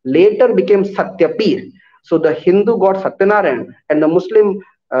 later became Satyapir. So the Hindu god Satyanarayan and the Muslim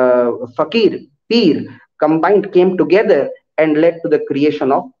fakir, Pir, combined came together and led to the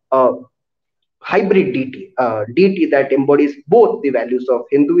creation of a hybrid deity that embodies both the values of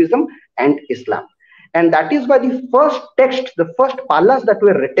Hinduism and Islam. And that is why the first texts, the first palas that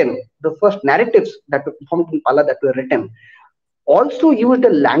were written, the first narratives that were performed in Pala that were written, also used a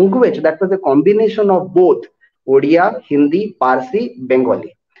language that was a combination of both Odia, Hindi, Parsi,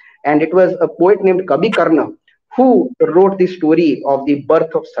 Bengali. And it was a poet named Kabi Karna who wrote the story of the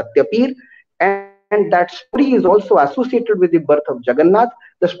birth of Satyapir, and that story is also associated with the birth of Jagannath.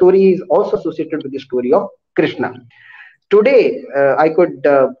 The story is also associated with the story of Krishna. Today, I could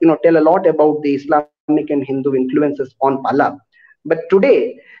tell a lot about the Islamic and Hindu influences on Pala, but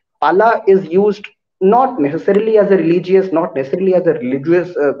today Pala is used not necessarily as a religious, not necessarily as a religious,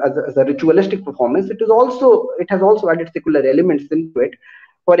 as a ritualistic performance. It has also added secular elements into it.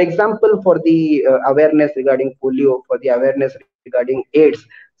 For example, for the awareness regarding polio, for the awareness regarding AIDS,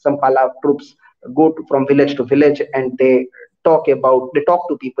 some Pala troops go from village to village and they talk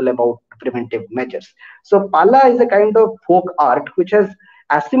to people about preventive measures. So Pala is a kind of folk art which has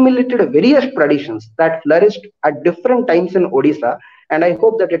assimilated various traditions that flourished at different times in Odisha, and I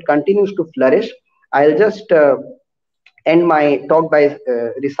hope that it continues to flourish. I'll just end my talk by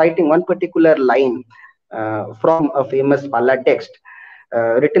reciting one particular line from a famous Pala text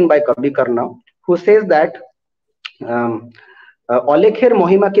written by Kabi Karna, who says that অলেখের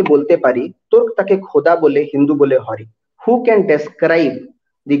মহিমাকে বলতে পারি Turk তাকে খোদা বলে হিন্দু বলে Hari who can describe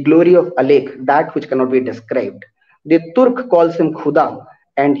the glory of Alekh that which cannot be described. The Turk calls him Khuda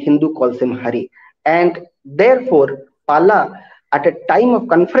and Hindu calls him Hari, and therefore Pala at a time of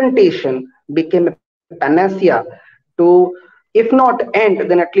confrontation became a panacea to, if not end,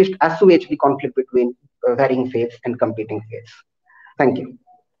 then at least assuage the conflict between varying faiths and competing faiths. Thank you.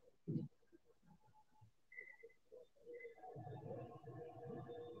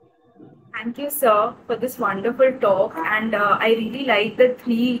 Thank you, sir, for this wonderful talk. And I really like the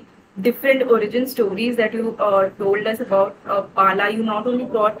three different origin stories that you told us about Pala. You not only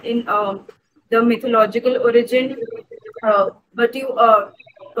brought in the mythological origin, but you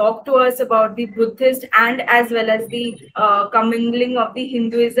talked to us about the Buddhist and as well as the commingling of the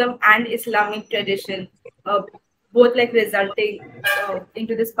Hinduism and Islamic tradition, both like resulting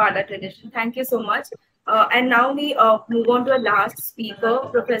into this Pala tradition. Thank you so much. And now we move on to our last speaker,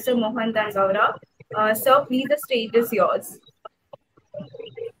 Professor Mohan Dangaura. Sir, please, the stage is yours.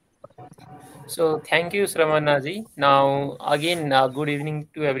 So thank you, Shramana ji. Now again, good evening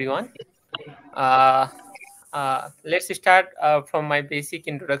to everyone. Let's start from my basic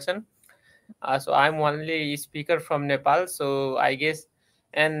introduction. So I'm only a speaker from Nepal. So I guess,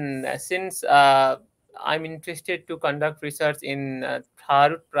 and since I'm interested to conduct research in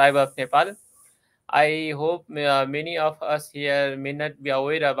Tharu tribe of Nepal, I hope many of us here may not be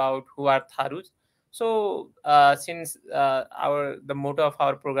aware about who are Tharus. So, since the motto of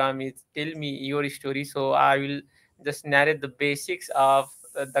our program is "Tell me your story," so I will just narrate the basics of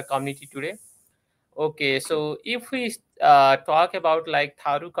the community today. Okay, so if we talk about like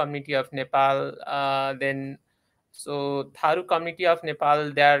Tharu community of Nepal, then so Tharu community of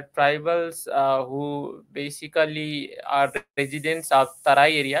Nepal, they are tribals who basically are residents of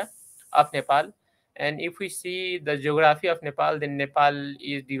Tarai area of Nepal. And if we see the geography of Nepal, then Nepal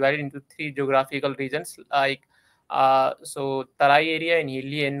is divided into three geographical regions, like Tarai area and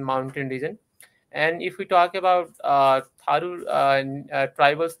hilly and mountain region. And if we talk about Tharu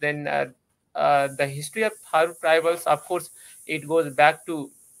tribals, then the history of Tharu tribals, of course, it goes back to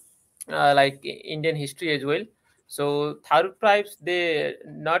like Indian history as well. So Tharu tribes, they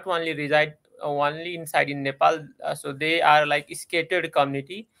not only reside only inside in Nepal, so they are like scattered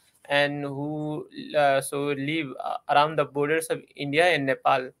community and who so live around the borders of India and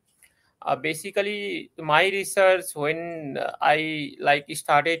Nepal. Basically, my research when I like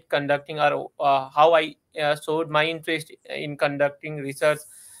started conducting or how I showed my interest in conducting research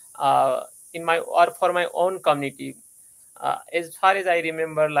in my or for my own community. As far as I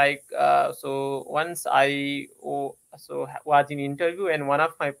remember, like so once was in interview and one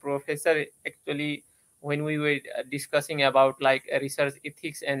of my professor actually when we were discussing about like research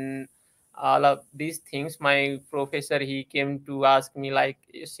ethics and all of these things, my professor he came to ask me like,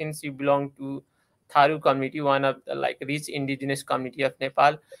 since you belong to Tharu community, one of the like rich indigenous community of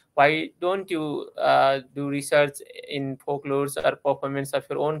Nepal, why don't you do research in folklores or performance of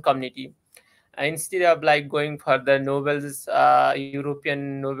your own community? Instead of like going for the novels,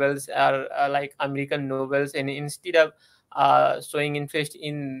 European novels or like American novels, and instead of showing interest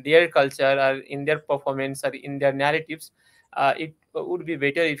in their culture or in their performance or in their narratives, it would be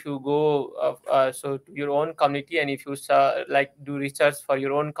better if you go so to your own community and if you like do research for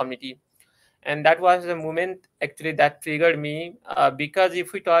your own community. And that was the moment actually that triggered me, because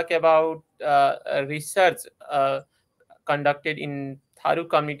if we talk about research conducted in Tharu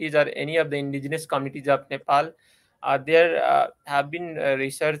communities or any of the indigenous communities of Nepal, there have been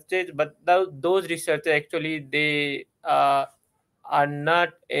researches, but those researchers actually they are not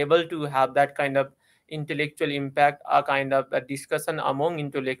able to have that kind of intellectual impact, a kind of a discussion among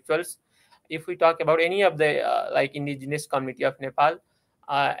intellectuals. If we talk about any of the like indigenous community of Nepal,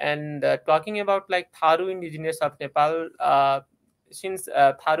 and talking about like Tharu indigenous of Nepal, since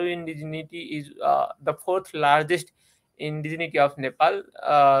Tharu indigeneity is the fourth largest indigeneity of Nepal,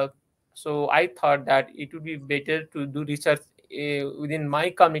 so I thought that it would be better to do research within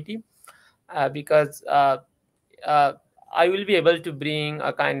my community, because uh, I will be able to bring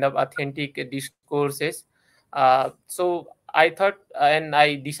a kind of authentic discourses. So I thought, and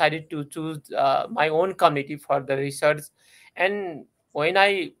I decided to choose my own community for the research. And when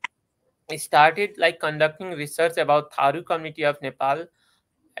I started like conducting research about Tharu community of Nepal,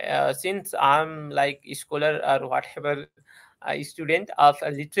 since I'm like a scholar or whatever a student of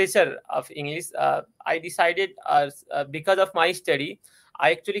literature of English, I decided because of my study,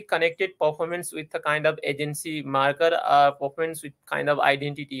 I actually connected performance with a kind of agency marker, performance with kind of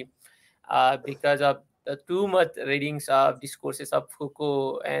identity, because of the too much readings of discourses of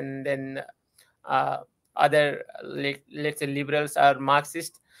Foucault, and then uh, other, like, let's say, liberals or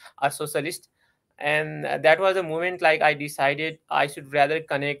Marxist or socialist. And that was a moment like I decided I should rather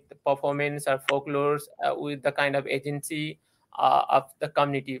connect the performance or folklores with the kind of agency of the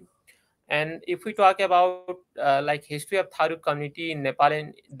community. And if we talk about like history of Tharu community in Nepal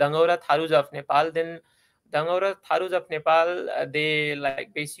and Dangaura Tharus of Nepal, then Dangaura Tharus of Nepal, they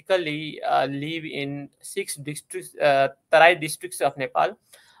like basically live in 6 districts, Tarai districts of Nepal: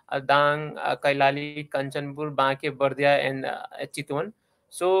 Dang, Kailali, Kanchanpur, Banke, Bardia, and Chitwan.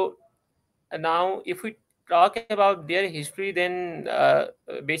 So now, if we talk about their history, then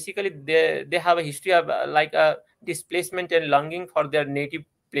basically they have a history of like a displacement and longing for their native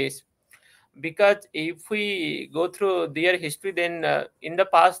place. Because if we go through their history, then in the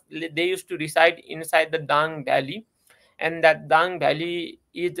past they used to reside inside the Dang Valley, and that Dang Valley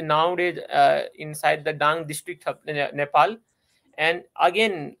is nowadays inside the Dang district of Nepal. And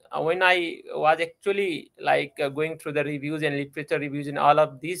again, when I was actually like going through the reviews and literature reviews and all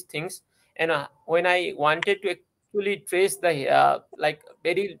of these things, and when I wanted to actually trace the like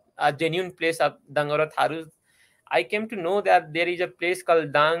very genuine place of Dangora Tharu, I came to know that there is a place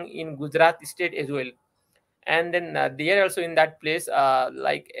called Dang in Gujarat state as well. And then there also in that place, so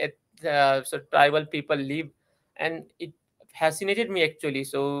tribal people live, and it fascinated me actually.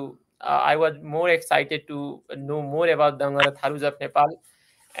 So I was more excited to know more about Dangara Tharus of Nepal.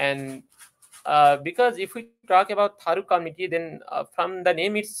 And because if we talk about Tharu community, then from the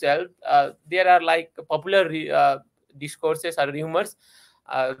name itself, there are like popular discourses or rumors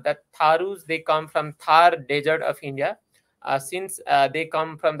that Tharus, they come from Thar desert of India. Since they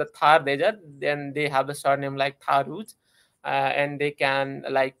come from the Thar desert, then they have the surname like Tharus, and they can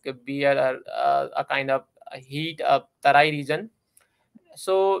like be a kind of heat of Tarai region.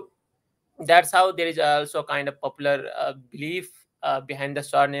 So that's how there is also kind of popular belief behind the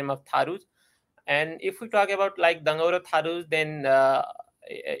surname of Tharus. And if we talk about like Dangaura Tharus, then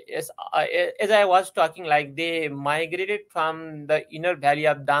as I was talking, like they migrated from the inner valley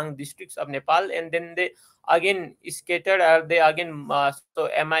of Dang districts of Nepal, and then they again scattered, or they again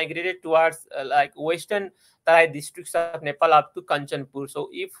migrated towards like western Tarai districts of Nepal up to Kanchanpur. So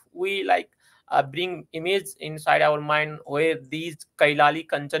if we like bring image inside our mind where these Kailali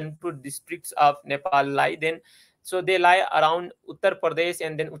Kanchanpur districts of Nepal lie, then so they lie around Uttar Pradesh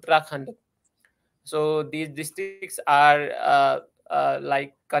and then Uttarakhand. So these districts are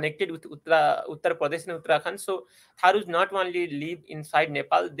like connected with Uttar Pradesh and Uttarakhand. So Tharus not only live inside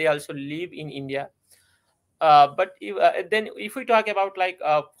Nepal, they also live in India. But then if we talk about like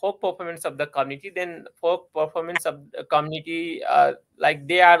folk performance of the community, then folk performance of the community, like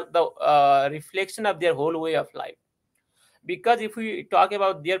they are the reflection of their whole way of life. Because if we talk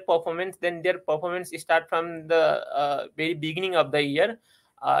about their performance, then their performance start from the very beginning of the year.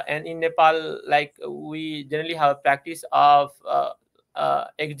 And in Nepal, like we generally have a practice of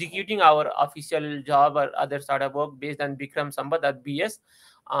executing our official job or other sort of work based on Bikram Sambat at BS,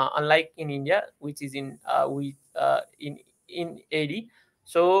 unlike in India, which is in AD.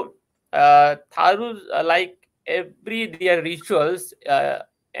 So Tharus, like every their rituals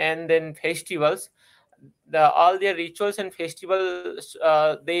and then festivals, all their rituals and festivals,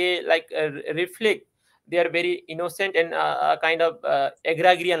 they like reflect their very innocent and kind of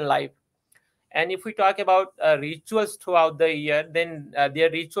agrarian life. And if we talk about rituals throughout the year, then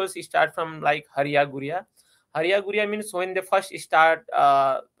their rituals start from like Hariya Guria. Hariya Guria means when they first start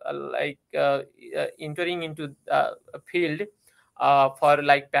entering into a field for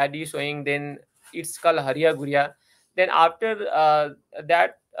like paddy sowing, then it's called Hariya Guria. Then after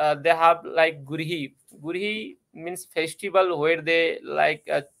that, they have like Gurhi. Gurhi means festival where they like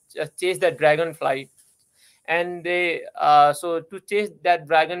chase the dragonfly, and they so to chase that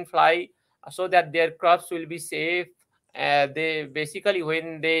dragonfly so that their crops will be safe. They basically,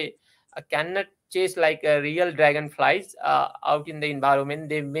 when they cannot chase like real dragonflies out in the environment,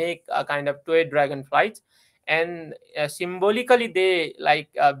 they make a kind of toy dragonflies, and symbolically they like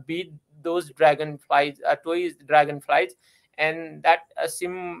beat those dragonflies, toy dragonflies. And that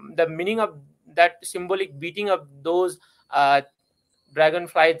the meaning of that symbolic beating of those uh,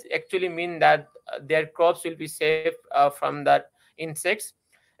 dragonflies actually mean that their crops will be safe from that insects.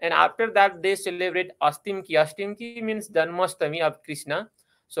 And after that, they celebrate Astimki. Astimki means Janmashtami of Krishna.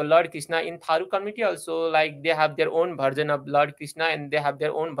 So Lord Krishna in Tharu community also, like they have their own version of Lord Krishna, and they have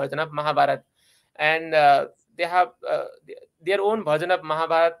their own version of Mahabharat. And they have their own version of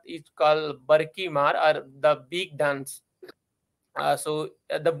Mahabharat is called Barki Mar, or the big dance.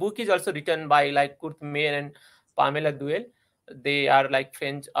 The book is also written by like Kurt Meyer and Pamela Duell. They are like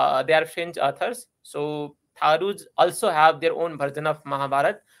French. They are French authors. So Tharus also have their own version of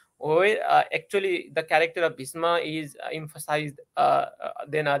Mahabharata, where actually the character of Bhishma is emphasized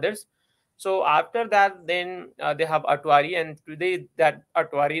than others. So after that, then they have Atwari, and today that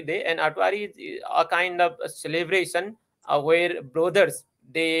Atwari Day, and Atwari is a kind of a celebration where brothers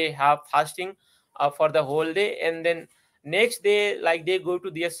they have fasting for the whole day, and then next day like they go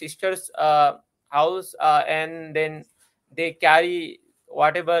to their sister's house, and then they carry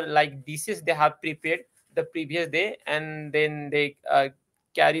whatever like dishes they have prepared the previous day, and then they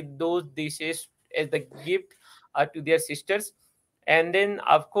carry those dishes as the gift to their sisters. And then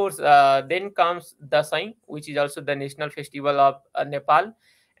of course then comes Dasai, which is also the national festival of Nepal.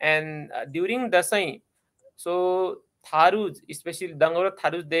 And during Dasai, so Tharus, especially Dangaura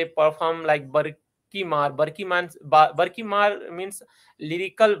Tharus, they perform like Barkimar. Barkimar means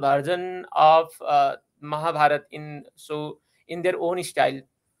lyrical version of Mahabharat in their own style.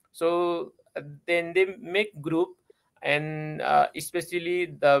 So then they make group, and especially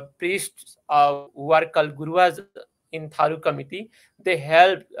the priests who are called Guruas in Tharu committee, they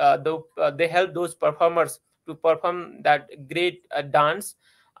help those performers to perform that great dance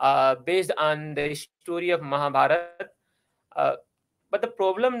based on the story of Mahabharat. Uh, but the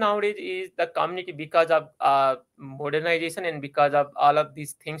problem nowadays is the community, because of modernization and because of all of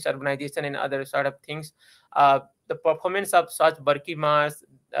these things, urbanization and other sort of things. The performance of such Barki Mars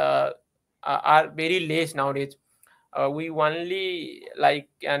are very less nowadays. We only like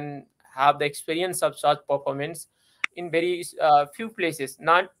can have the experience of such performance in very few places,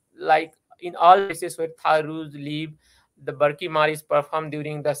 not like in all places where Tharus live. The Barki Mar is performed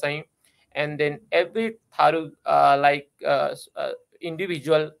during the same, and then every Tharu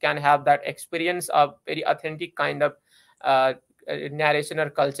individual can have that experience of very authentic kind of uh, narration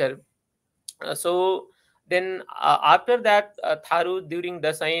or culture. So then after that, Tharu during the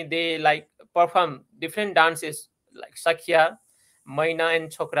Dasai they like perform different dances like Sakya, Maina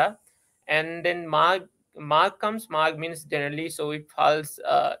and Chokra. And then Mag comes. Mag means generally, so it falls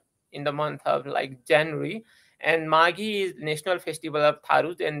in the month of like January. And Magi is national festival of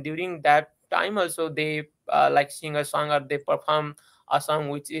Tharus, and during that time also they like sing a song, or they perform a song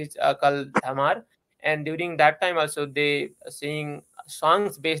which is called Dhamar. And during that time also they sing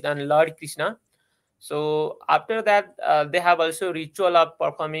songs based on Lord Krishna. So after that, they have also ritual of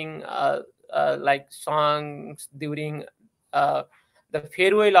performing like songs during uh, the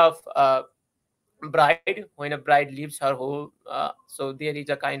farewell of bride, when a bride leaves her home. So there is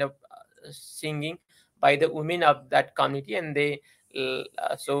a kind of singing by the women of that community, and they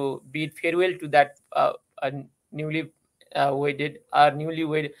so bid farewell to that newly wedded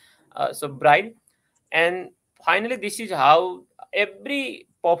newlywed so bride. And finally, this is how every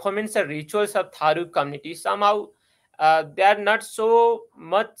performance and rituals of Tharu community somehow they are not so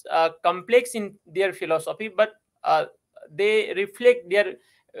much complex in their philosophy, but they reflect their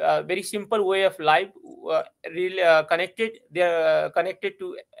very simple way of life, really connected. They are connected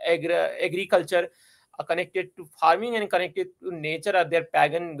to agriculture, connected to farming, and connected to nature or their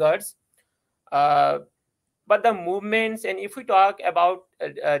pagan gods. Uh, but the movements, and if we talk about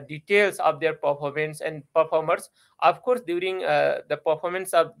details of their performance and performers, of course during the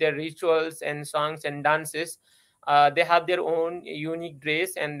performance of their rituals and songs and dances, they have their own unique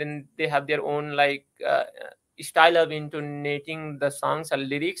dress, and then they have their own like style of intonating the songs or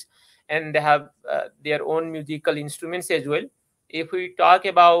lyrics, and they have their own musical instruments as well. If we talk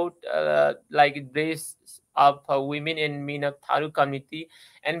about like dress of women and men of Tharu community,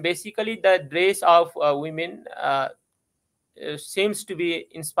 and basically the dress of women seems to be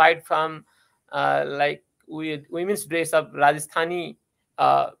inspired from like with women's dress of Rajasthani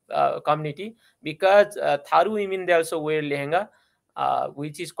community, because Tharu women they also wear lehenga,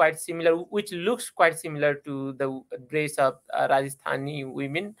 which is quite similar, which looks quite similar to the dress of Rajasthani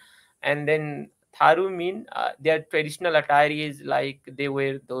women. And then Tharu mean their traditional attire is like they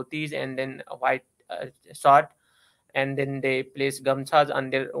wear dhotis and then a white short, and then they place gamchas on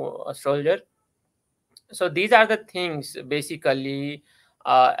their shoulder. So these are the things basically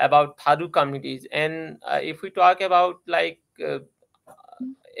about Thadu communities. And if we talk about like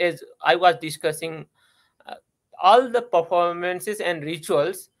as I was discussing, uh, all the performances and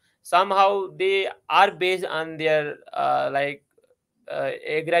rituals somehow they are based on their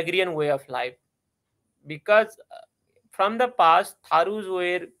agrarian way of life, because from the past Tharus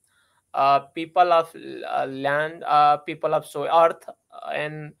were people of land, people of soil earth,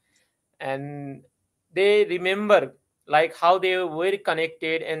 and they remember like how they were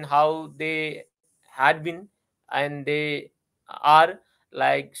connected and how they had been, and they are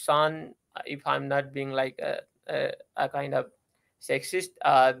like son, if I'm not being like a kind of sexist,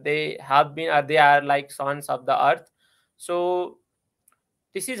 they have been, they are like sons of the earth. So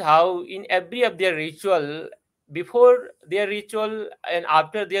this is how in every of their ritual, before their ritual and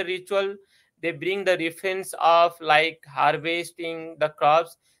after their ritual, they bring the reference of like harvesting the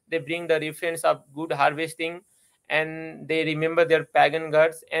crops, they bring the reference of good harvesting, and they remember their pagan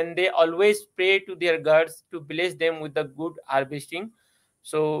gods, and they always pray to their gods to bless them with the good harvesting.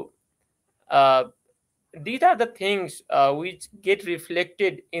 So uh, these are the things which get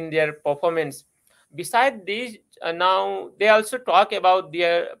reflected in their performance. Beside this, now they also talk about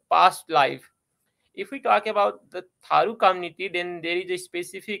their past life. If we talk about the Tharu community, then there is a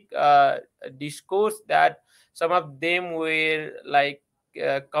specific discourse that some of them were like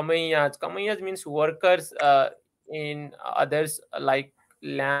kamayas. Kamayas means workers in others like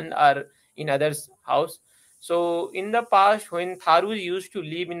land or in others house. So in the past, when Tharus used to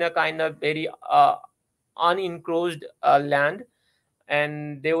live in a kind of very unencroached land,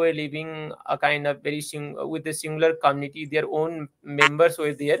 and they were living a kind of very with a singular community, their own members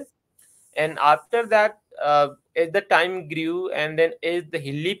were there. And after that, as the time grew, and then as the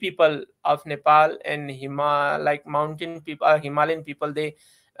hilly people of Nepal and like mountain people, Himalayan people, they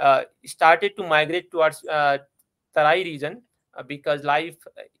started to migrate towards Tarai region, because life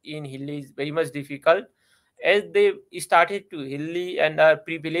in hilly is very much difficult. As they started to hilly and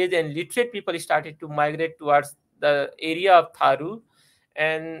privileged and literate people started to migrate towards the area of Tharu,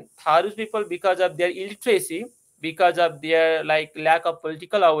 and Tharu's people, because of their illiteracy, because of their like lack of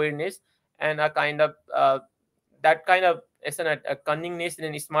political awareness, and a kind of that kind of a cunningness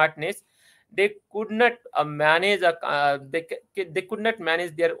and smartness, they could not manage they could not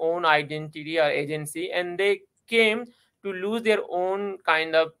manage their own identity or agency, and they came to lose their own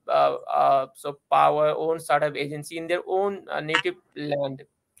kind of so power, own sort of agency in their own native land.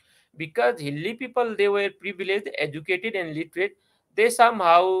 Because hilly people, they were privileged, educated and literate, they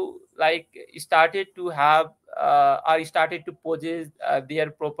somehow like started to have or started to possess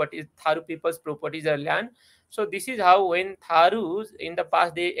their properties, Tharu people's properties or land. So this is how, when Tharus in the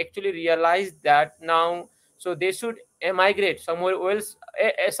past, they actually realized that now, so they should emigrate somewhere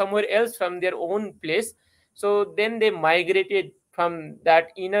else from their own place. So then they migrated from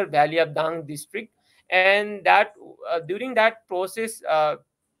that inner valley of Dang district, and that during that process,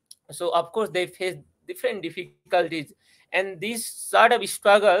 so of course they face different difficulties, and these sort of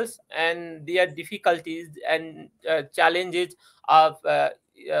struggles and their difficulties and challenges of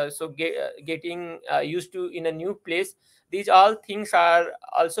getting used to in a new place, these all things are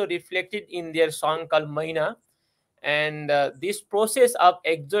also reflected in their song called Maina. And this process of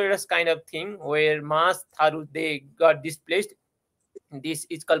exodus kind of thing, where mass Tharu, they got displaced, this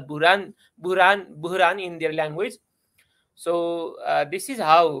is called buran in their language. So this is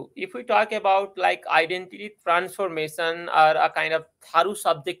how, if we talk about like identity transformation or a kind of Tharu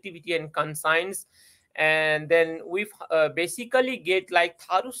subjectivity and conscience, and then we basically get like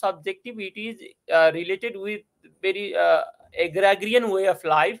Tharu subjectivity is related with very agrarian way of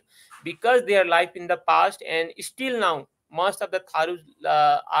life, because their life in the past and still now, most of the Tharus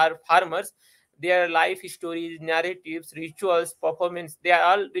are farmers. Their life stories, narratives, rituals, performance, they are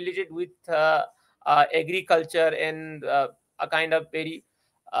all related with agriculture and a kind of very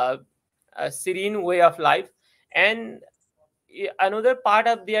uh, serene way of life. And another part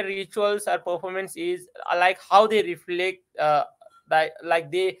of their rituals or performance is like how they reflect that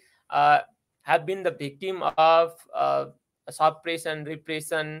like they uh, have been the victim of suppression,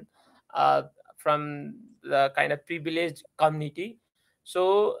 repression uh, from the kind of privileged community.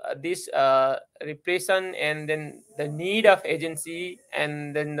 So this repression and then the need of agency,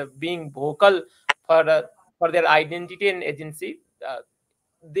 and then the being vocal for their identity and agency,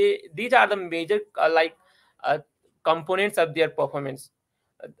 these are the major uh, components of their performance,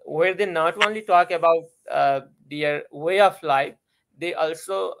 where they not only talk about their way of life, they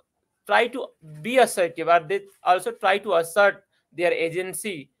also try to be assertive, or they also try to assert their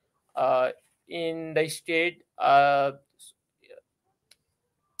agency in the state.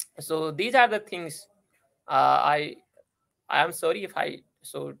 So these are the things. I am sorry if I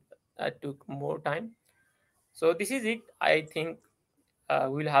took more time. So this is it. I think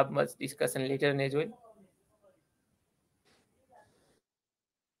we'll have much discussion later as well.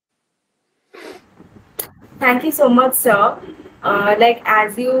 Thank you so much, sir. Like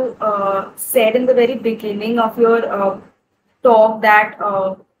as you said in the very beginning of your talk, that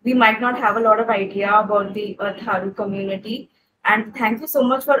we might not have a lot of idea about the Tharu community, and thank you so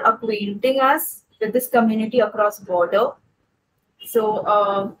much for acquainting us with this community across border.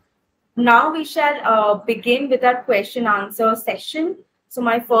 So Now we shall begin with our question answer session. So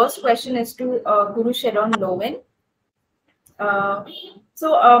my first question is to Guru Sharon Lowen. Uh,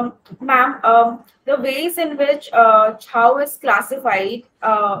 Ma'am, the ways in which Chow is classified,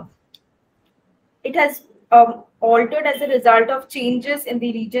 it has altered as a result of changes in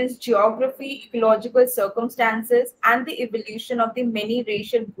the region's geography, ecological circumstances, and the evolution of the many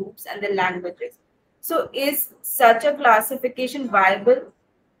racial groups and the languages. So, is such a classification viable?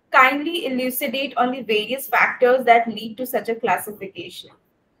 Kindly elucidate on the various factors that lead to such a classification.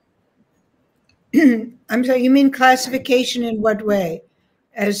 I'm sorry, you mean classification in what way?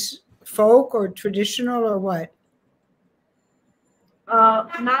 As folk or traditional or what?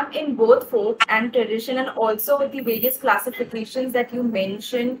 Ma'am, in both folk and tradition, and also the various classifications that you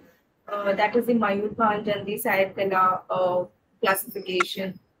mentioned, that is the Mayurbhanj and the Sahitya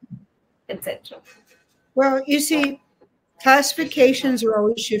classification, etc. Well, you see, classifications are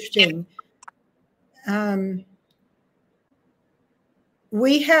always shifting.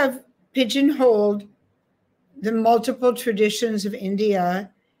 We have pigeonholed the multiple traditions of India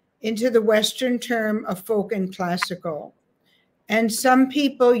into the Western term of folk and classical. And some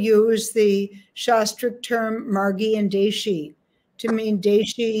people use the Shastric term Margi and Deshi to mean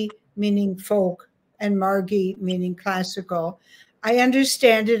Deshi meaning folk and Margi meaning classical. I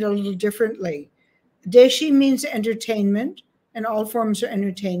understand it a little differently. Deshi means entertainment, and all forms are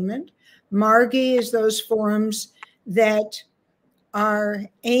entertainment. Margi is those forms that are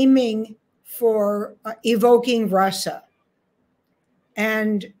aiming for evoking rasa.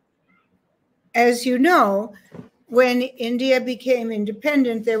 And as you know, when India became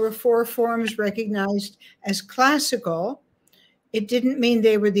independent, there were 4 forms recognized as classical. It didn't mean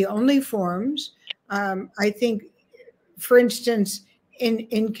they were the only forms. I think, for instance, in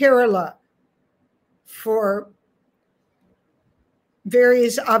Kerala, for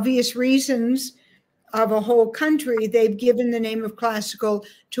various obvious reasons of a whole country, they've given the name of classical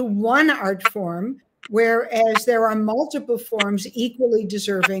to one art form, whereas there are multiple forms equally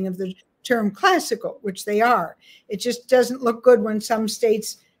deserving of the term classical, which they are. It just doesn't look good when some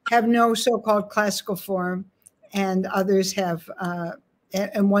states have no so-called classical form and others have,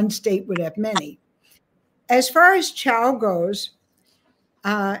 and one state would have many. As far as Chow goes,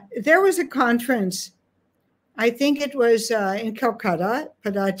 there was a conference, I think it was in Calcutta,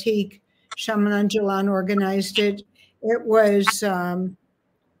 Padatik Shamananjalan organized it. It was in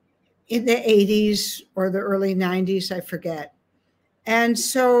the 80s or the early 90s, I forget. And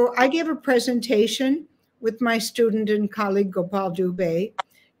so I gave a presentation with my student and colleague Gopal Dubey.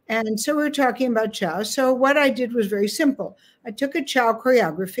 And so we were talking about Chow. So what I did was very simple. I took a Chow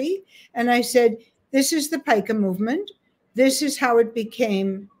choreography and I said, this is the Paika movement. This is how it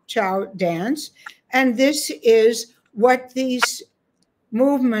became Chow dance. And this is what these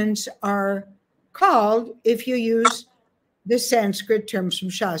movements are called if you use the Sanskrit terms from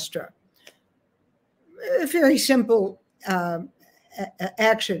Shastra. A very simple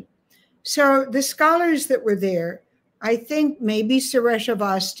action. So the scholars that were there, I think maybe Suresh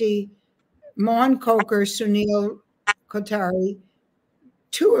Avasti, Mohan Kokar, Sunil Kotari,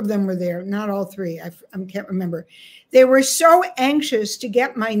 2 of them were there, not all 3. I can't remember. They were so anxious to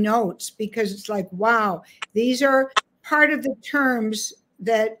get my notes because it's like, wow, these are part of the terms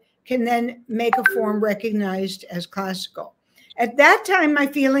that can then make a form recognized as classical. At that time, my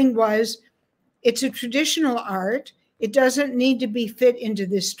feeling was it's a traditional art. It doesn't need to be fit into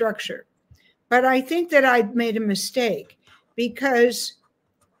this structure. But I think that I made a mistake because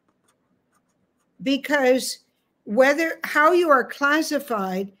how you are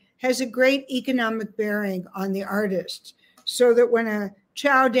classified has a great economic bearing on the artist. So that when a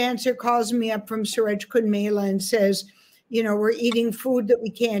Chow dancer calls me up from Suraj Kund Mela and says, you know, we're eating food that we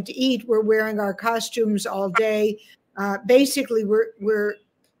can't eat, we're wearing our costumes all day, basically we're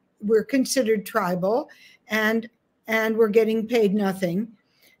considered tribal and we're getting paid nothing.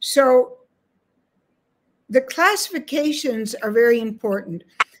 So the classifications are very important.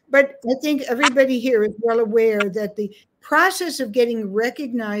 But I think everybody here is well aware that the process of getting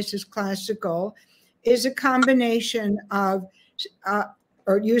recognized as classical is a combination of,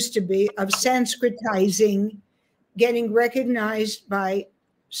 or used to be, of Sanskritizing, getting recognized by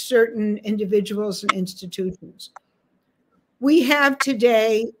certain individuals and institutions. We have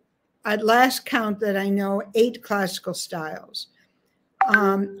today, at last count that I know, 8 classical styles.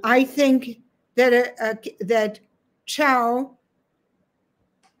 I think that that Chow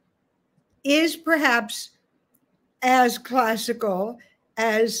is perhaps as classical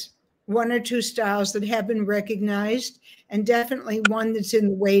as 1 or 2 styles that have been recognized, and definitely one that's in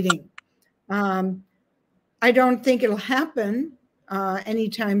the waiting. I don't think it'll happen.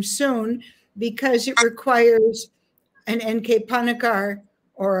 anytime soon, because it requires an N.K. Panikkar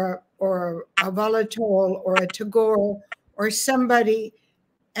or a Volatile or a Tagore or somebody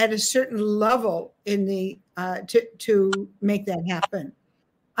at a certain level in the to make that happen.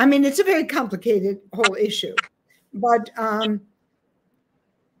 I mean, it's a very complicated whole issue, but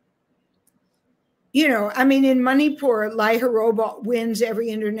you know, I mean, in Manipur, Lai Haroba wins every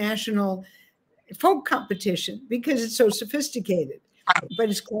international folk competition because it's so sophisticated, but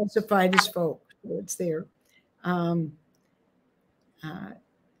it's classified as folk, so it's there.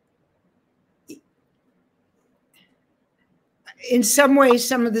 In some ways,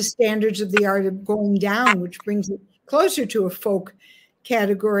 some of the standards of the art are going down, which brings it closer to a folk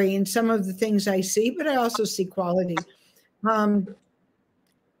category in some of the things I see, but I also see quality.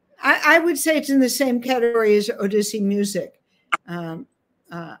 I would say it's in the same category as Odissi music.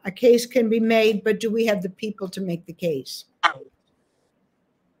 A case can be made, but do we have the people to make the case?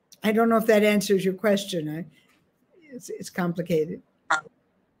 I don't know if that answers your question. It's complicated.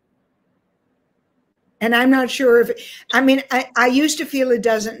 And I'm not sure if, I mean, I used to feel it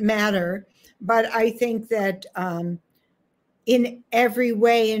doesn't matter, but I think that in every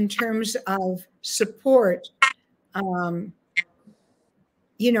way, in terms of support,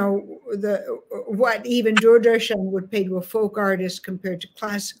 you know, what even Doordarshan would pay to a folk artist compared to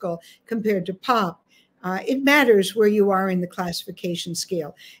classical, compared to pop, it matters where you are in the classification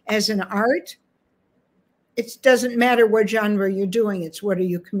scale. As an art, it doesn't matter what genre you're doing, it's what are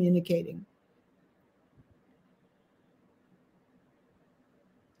you communicating.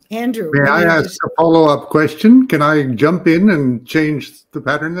 Andrew. May I ask a follow-up question? Can I jump in and change the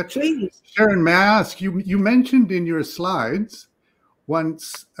pattern? Please. Sharon, may I ask, you mentioned in your slides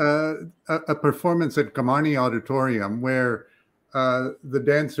once a performance at Kamani Auditorium where the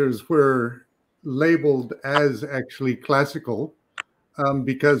dancers were labeled as actually classical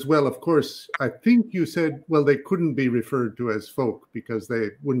because, well, of course, I think you said, well, they couldn't be referred to as folk because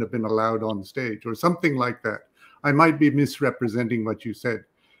they wouldn't have been allowed on stage or something like that. I might be misrepresenting what you said.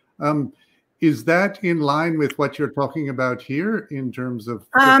 Is that in line with what you're talking about here in terms of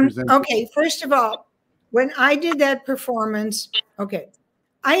okay, first of all, when I did that performance, okay,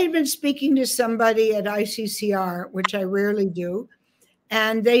 I had been speaking to somebody at ICCR, which I rarely do,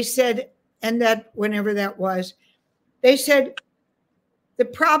 and they said, and that whenever that was, they said, the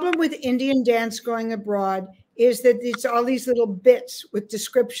problem with Indian dance going abroad is that it's all these little bits with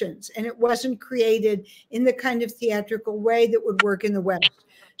descriptions, and it wasn't created in the kind of theatrical way that would work in the West.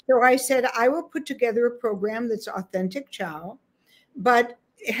 So I said, I will put together a program that's authentic Chow, but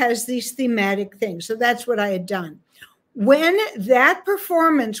it has these thematic things. So that's what I had done. When that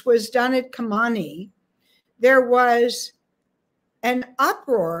performance was done at Kamani, there was an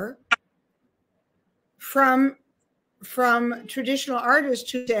uproar from traditional artists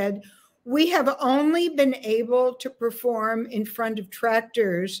who said, we have only been able to perform in front of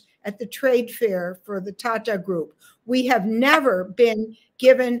tractors at the trade fair for the Tata Group. We have never been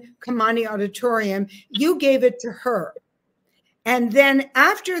given Kamani Auditorium. You gave it to her. And then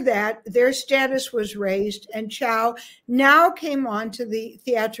after that, their status was raised, and Chow now came on to the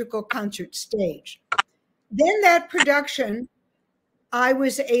theatrical concert stage. Then that production I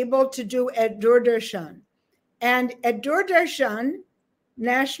was able to do at Doordarshan. And at Doordarshan,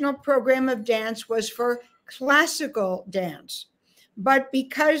 National Program of Dance was for classical dance. But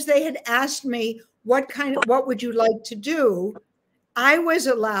because they had asked me, what would you like to do? I was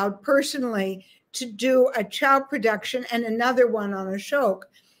allowed personally to do a Chow production and another one on Ashok,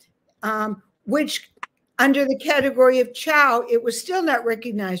 which under the category of Chow, it was still not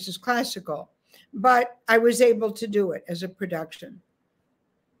recognized as classical, but I was able to do it as a production.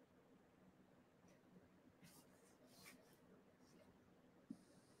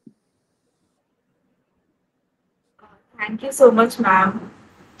 Thank you so much, ma'am,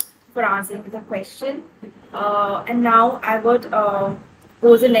 for answering the question. And now I would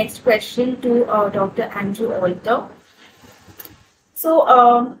pose the next question to Dr. Andrew Alter.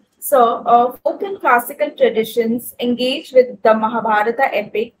 So, folk and classical traditions engage with the Mahabharata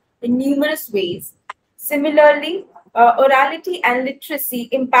epic in numerous ways. Similarly, orality and literacy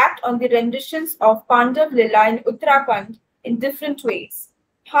impact on the renditions of Pandav Lila in Uttarakhand in different ways.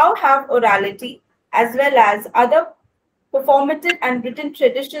 How have orality as well as other performative and written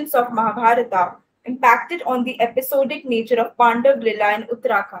traditions of Mahabharata impacted on the episodic nature of Pandav Lila in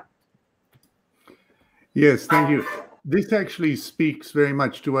Uttarakhand? Yes, thank you. This actually speaks very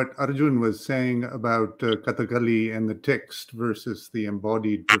much to what Arjun was saying about Kathakali and the text versus the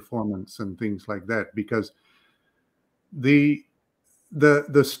embodied performance and things like that, because the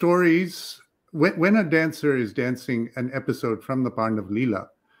stories when a dancer is dancing an episode from the Pandav Leela,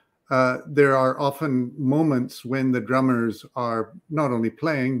 there are often moments when the drummers are not only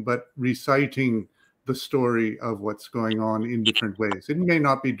playing, but reciting the story of what's going on in different ways. It may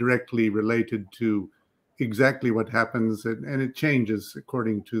not be directly related to exactly what happens, and it changes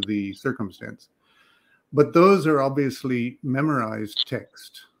according to the circumstance. But those are obviously memorized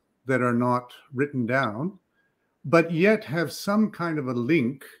text that are not written down, but yet have some kind of a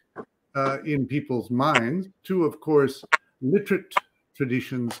link in people's minds to, of course, literate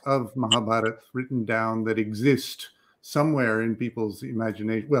traditions of Mahabharata written down that exist somewhere in people's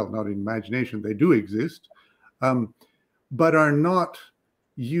imagination. Well, not in imagination, they do exist, but are not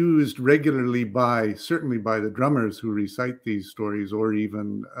used regularly certainly by the drummers who recite these stories, or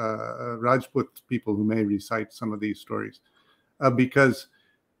even Rajput people who may recite some of these stories, because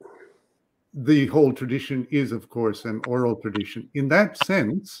the whole tradition is, of course, an oral tradition. In that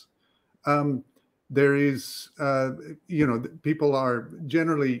sense, there is, people are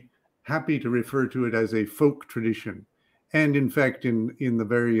generally happy to refer to it as a folk tradition. And in fact, in the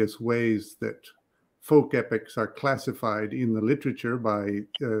various ways that folk epics are classified in the literature by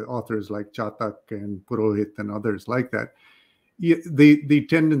authors like Chatak and Purohit and others like that, the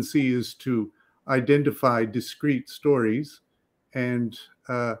tendency is to identify discrete stories and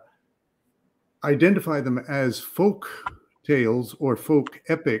identify them as folk tales or folk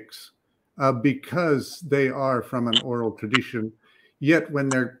epics because they are from an oral tradition. Yet when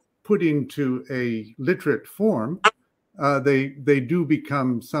they're put into a literate form, they do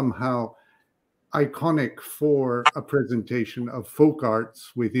become somehow iconic for a presentation of folk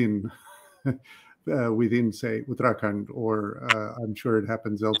arts within, say, Uttarakhand, or I'm sure it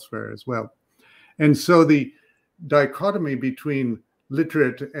happens elsewhere as well. And so the dichotomy between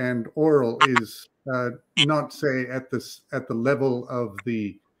literate and oral is not, say, at the level of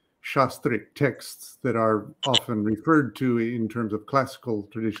the Shastric texts that are often referred to in terms of classical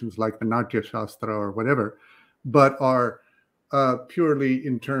traditions like the Natya Shastra or whatever, but are purely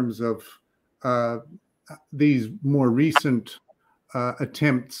in terms of these more recent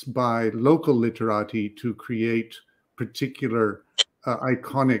attempts by local literati to create particular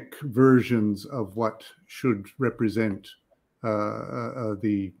iconic versions of what should represent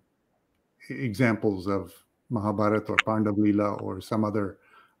the examples of Mahabharata or Pandav Leela or some other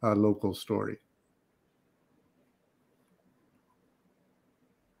local story.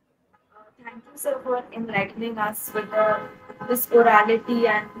 Thank you, sir, for enlightening us with this orality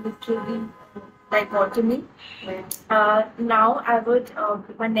and literary dichotomy. Now,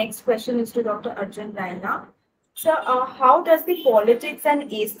 my next question is to Dr. Arjun Raina. So, how does the politics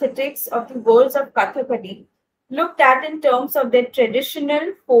and aesthetics of the worlds of Kathakali looked at in terms of their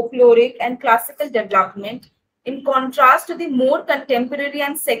traditional, folkloric, and classical development, in contrast to the more contemporary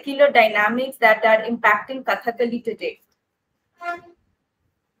and secular dynamics that are impacting Kathakali today?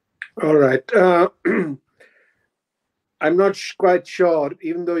 All right. I'm not quite sure,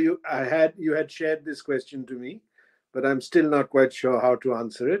 even though you had shared this question to me, but I'm still not quite sure how to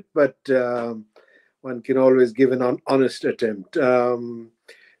answer it. But one can always give an honest attempt.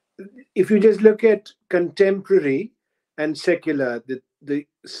 If you just look at contemporary and secular, the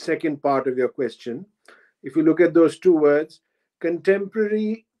second part of your question, if you look at those two words,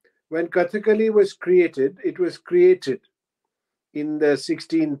 contemporary, when Kathakali was created, it was created in the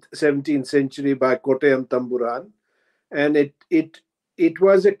 16th, 17th century by Kottayam Tamburan, and it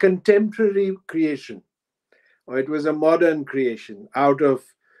was a contemporary creation, or it was a modern creation out of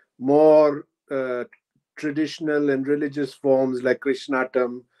more traditional and religious forms like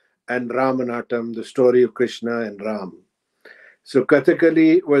Krishnatam and Ramanatam, the story of Krishna and Ram. So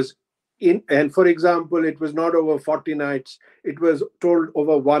Kathakali was and for example, it was not over 40 nights, it was told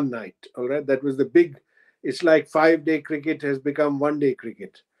over one night. All right, that was the big, it's like 5-day cricket has become 1-day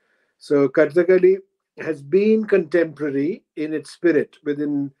cricket. So Kathakali has been contemporary in its spirit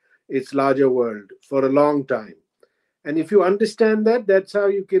within its larger world for a long time. And if you understand that, that's how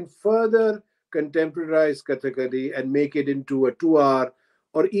you can further contemporize Kathakali and make it into a 2-hour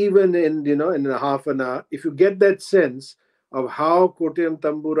or even in a half an hour. If you get that sense of how Kottayam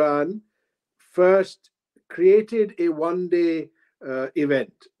Tamburan first created a 1-day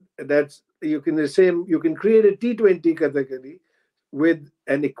event, that's you can create a T20 Kathakali with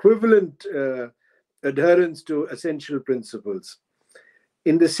an equivalent adherence to essential principles.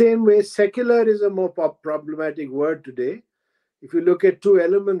 In the same way, secular is a more problematic word today. If you look at two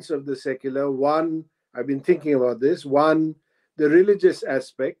elements of the secular, one, I've been thinking about this, one, the religious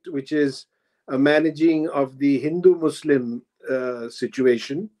aspect, which is a managing of the Hindu-Muslim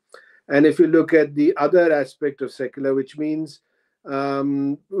situation. And if you look at the other aspect of secular, which means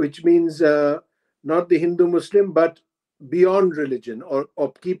which means not the Hindu Muslim, but beyond religion, or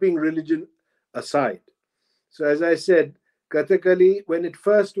keeping religion aside. So, as I said, Kathakali, when it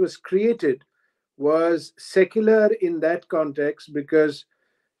first was created, was secular in that context because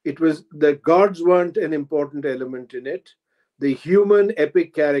it was the gods weren't an important element in it. The human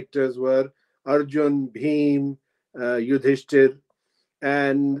epic characters were Arjun, Bhim, Yudhishthir,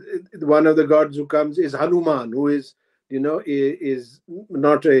 and one of the gods who comes is Hanuman, who is, is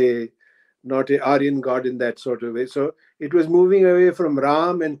not a Aryan god in that sort of way. So it was moving away from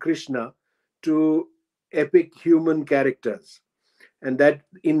Ram and Krishna to epic human characters, and that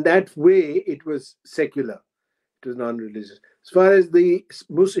in that way it was secular. It was non-religious. As far as the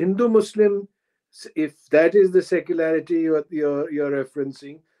Hindu Muslim, if that is the secularity you're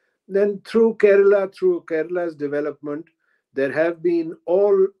referencing, then through Kerala's development, there have been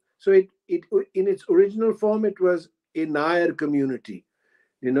so it in its original form it was a Nair community.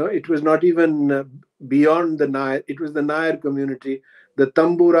 It was not even beyond the Nair. It was the Nair community. The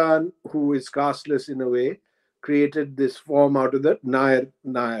Tamburan, who is casteless in a way, created this form out of the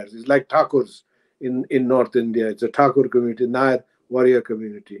Nairs. It's like Thakurs in North India. It's a Thakur community, Nair warrior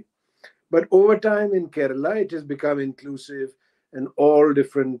community. But over time in Kerala, it has become inclusive, and all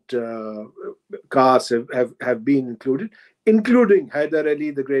different castes have been included, including Hyder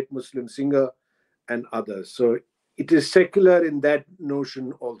Ali, the great Muslim singer, and others. So it is secular in that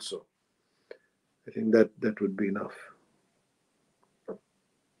notion also. I think that would be enough.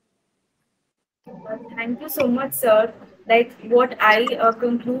 Thank you so much, sir. Like what I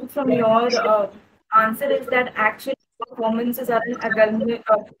conclude from your answer is that actually performances are like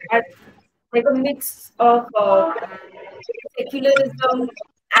a mix of secularism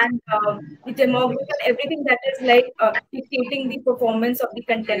and the demography and everything that is like dictating the performance of the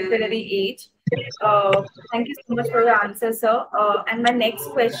contemporary age. Thank you so much for your answer, sir. And my next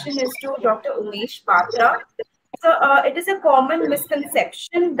question is to Dr. Umesh Patra. So it is a common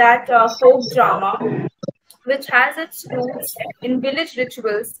misconception that folk drama, which has its roots in village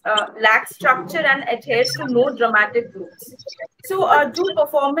rituals, lacks structure and adheres to no dramatic rules. So do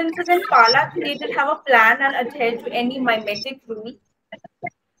performances in Pala created have a plan and adhere to any mimetic rule?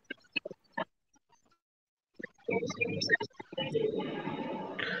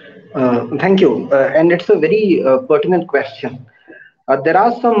 Thank you. And it's a very pertinent question. There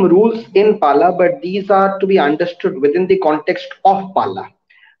are some rules in Pala, but these are to be understood within the context of Pala.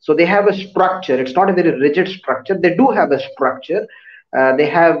 So they have a structure. It's not a very rigid structure. They do have a structure. They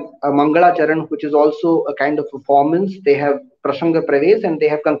have a Mangala Charan, which is also a kind of performance. They have Prasanga Pravesh, and they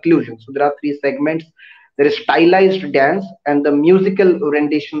have conclusion. So there are 3 segments. There is stylized dance, and the musical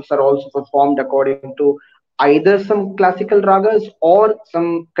renditions are also performed according to either some classical ragas or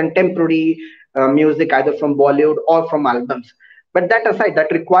some contemporary music, either from Bollywood or from albums. But that aside,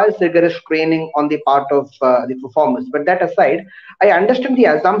 that requires rigorous training on the part of the performers. But that aside, I understand the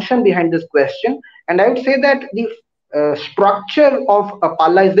assumption behind this question, and I would say that the structure of a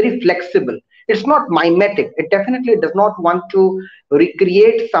Palla is very flexible. It's not mimetic. It definitely does not want to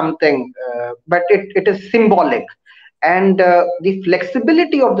recreate something, but it is symbolic. And the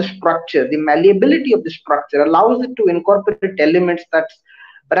flexibility of the structure, the malleability of the structure allows it to incorporate elements that's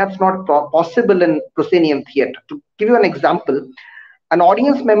perhaps not possible in proscenium theatre. To give you an example, an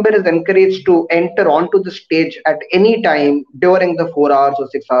audience member is encouraged to enter onto the stage at any time during the 4 hours or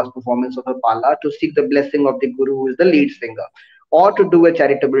 6 hours performance of a Pala to seek the blessing of the Guru, who is the lead singer, or to do a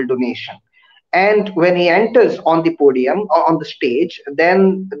charitable donation. And when he enters on the podium or on the stage,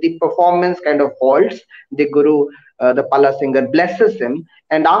 then the performance kind of halts. The Guru, the Pala singer, blesses him,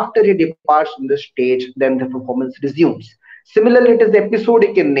 and after he departs from the stage, then the performance resumes. Similarly, it is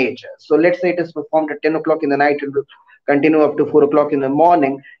episodic in nature. So let's say it is performed at 10 o'clock in the night, it will continue up to 4 o'clock in the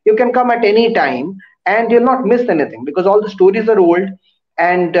morning. You can come at any time and you'll not miss anything because all the stories are old,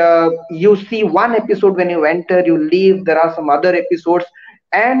 and you see one episode when you enter, you leave, there are some other episodes,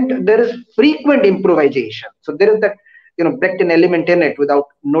 and there is frequent improvisation. So there is that Brechtian element in it without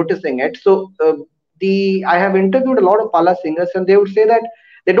noticing it. So I have interviewed a lot of Pala singers, and they would say that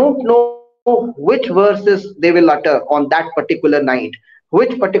they don't know which verses they will utter on that particular night,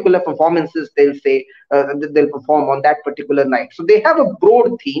 which particular performances they'll perform on that particular night. So they have a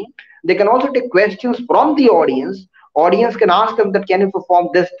broad theme. They can also take questions from the audience. Audience can ask them that, can you perform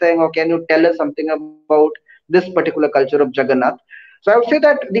this thing, or can you tell us something about this particular culture of Jagannath? So I would say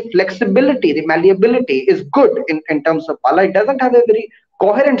that the flexibility, the malleability is good in terms of Pala. It doesn't have a very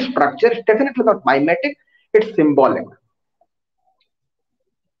coherent structure. It's definitely not mimetic. It's symbolic.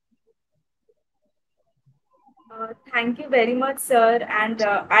 Thank you very much, sir. And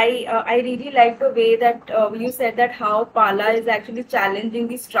I really like the way that you said that how Pala is actually challenging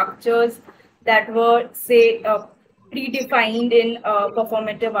the structures that were, say, predefined in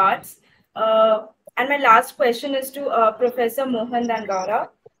performative arts. And my last question is to Professor Mohan Dangaura.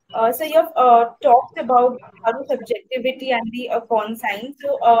 So you have talked about Tharu subjectivity and the conscience.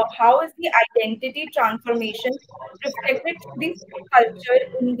 So how is the identity transformation reflected through the culture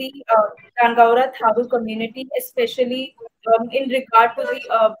in the Dangaura Tharu community, especially in regard to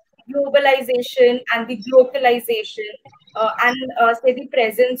the globalization and the localization, and say the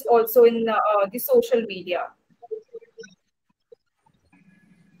presence also in the social media.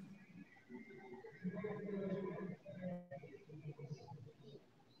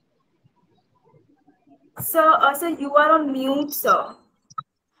 So you are on mute, sir.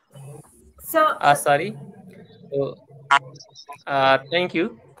 So, Sorry. So, thank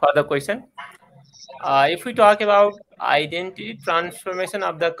you for the question. If we talk about identity transformation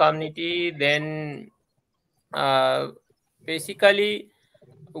of the community, then uh, basically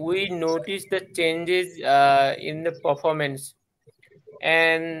we notice the changes in the performance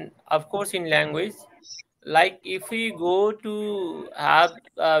and of course in language. Like if we go to have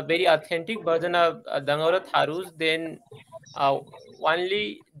a very authentic version of Dangaura Tharus, then uh,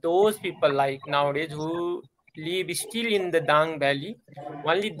 only those people like nowadays who live still in the Dang Valley,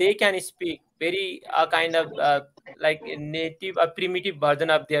 only they can speak very kind of like a native, a primitive version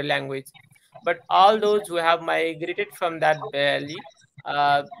of their language. But all those who have migrated from that valley,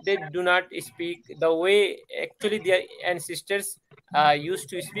 they do not speak the way actually their ancestors used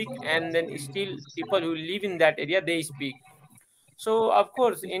to speak, and then still people who live in that area they speak. So of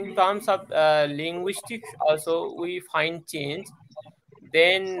course, in terms of linguistics, also we find change.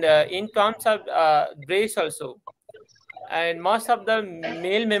 Then in terms of race also, and most of the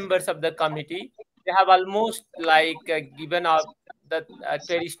male members of the community, they have almost like given up the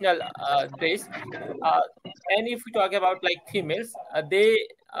traditional dress. Uh, and if we talk about like females, they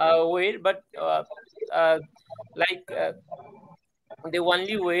wear, but uh, like they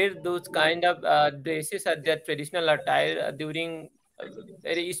only wear those kind of dresses as their traditional attire during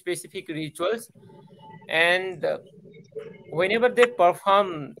very specific rituals. And whenever they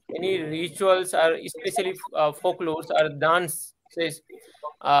perform any rituals or especially folklores or dances,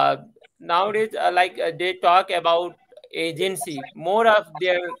 uh, nowadays they talk about agency, more of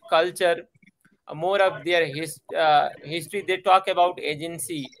their culture, more of their history. They talk about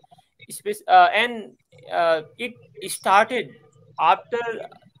agency. And it started after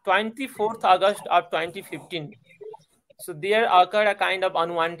 24th August of 2015. So there occurred a kind of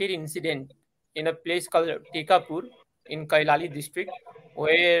unwanted incident in a place called Tekapur in Kailali district,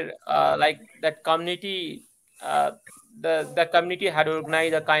 where like that community, uh, the community had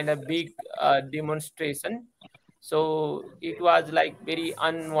organized a kind of big demonstration. So it was like very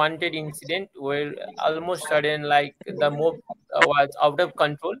unwanted incident where almost sudden like the mob was out of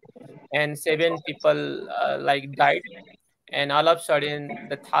control, and seven people like died. And all of a sudden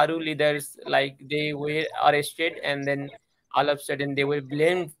the Tharu leaders like they were arrested, and then all of a sudden they were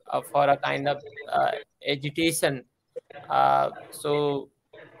blamed for a kind of agitation. So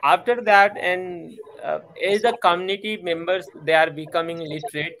after that, and as the community members they are becoming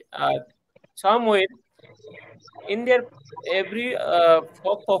literate, somewhere in their every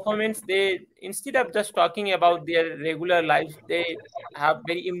folk performance, they instead of just talking about their regular lives, they have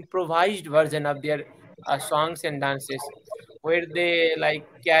very improvised version of their songs and dances, where they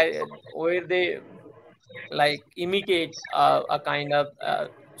where they like imitate a kind of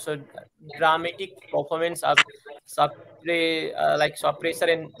dramatic performance of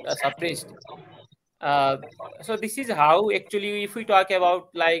suppressor and suppressed. uh, so this is how actually, if we talk about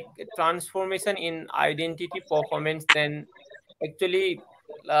like transformation in identity performance, then actually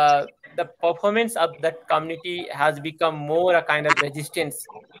the performance of that community has become more a kind of resistance,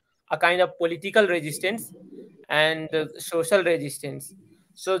 a kind of political resistance and social resistance.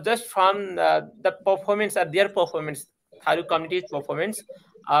 So just from the performance of their performance, Tharu community's performance,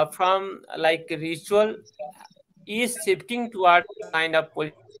 from like ritual is shifting towards a kind of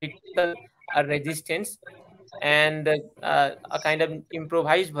political resistance and a kind of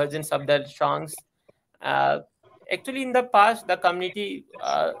improvised versions of the songs. Uh, Actually, in the past, the community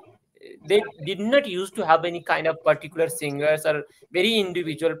they did not used to have any kind of particular singers or very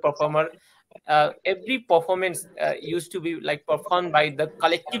individual performer. Every performance used to be like performed by the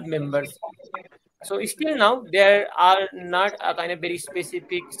collective members. So still now there are not a kind of very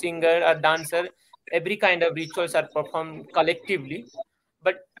specific singer or dancer. Every kind of rituals are performed collectively,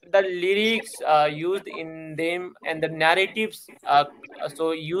 but the lyrics used in them and the narratives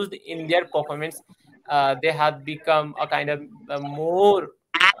so used in their performance they have become a kind of more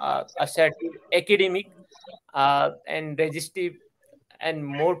assertive, academic, and resistive, and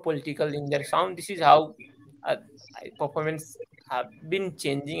more political in their sound. This is how uh, performance have been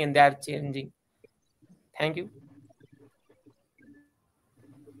changing, and they are changing. Thank you.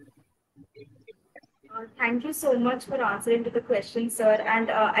 Thank you so much for answering to the question, sir. And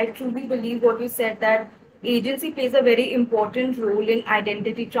I truly believe what you said, that agency plays a very important role in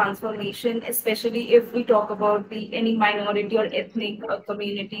identity transformation, especially if we talk about the any minority or ethnic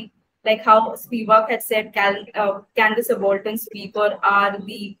community. Like how Spivak had said, can the subaltern sweeper are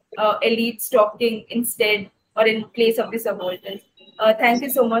the elites talking instead or in place of the subalterns. Thank you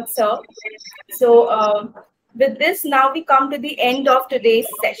so much, sir. So, with this, now we come to the end of today's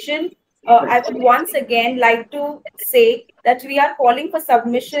session. I would once again like to say that we are calling for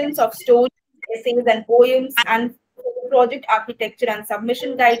submissions of stories, essays, and poems, and for project architecture and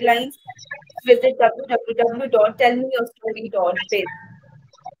submission guidelines. Visit www.tellmeyourstory.biz.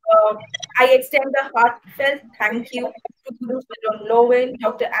 Uh, I extend a heartfelt thank you to Guru Sharon Lowen,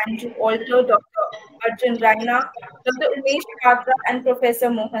 Dr. Andrew Alter, Dr. Arjun Raina, Dr. Umesh Patra, and Professor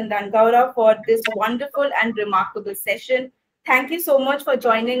Mohan Dangaura for this wonderful and remarkable session. Thank you so much for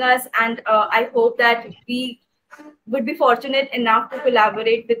joining us, and I hope that we would be fortunate enough to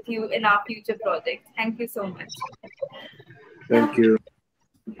collaborate with you in our future projects. Thank you so much. Thank you.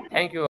 Thank you.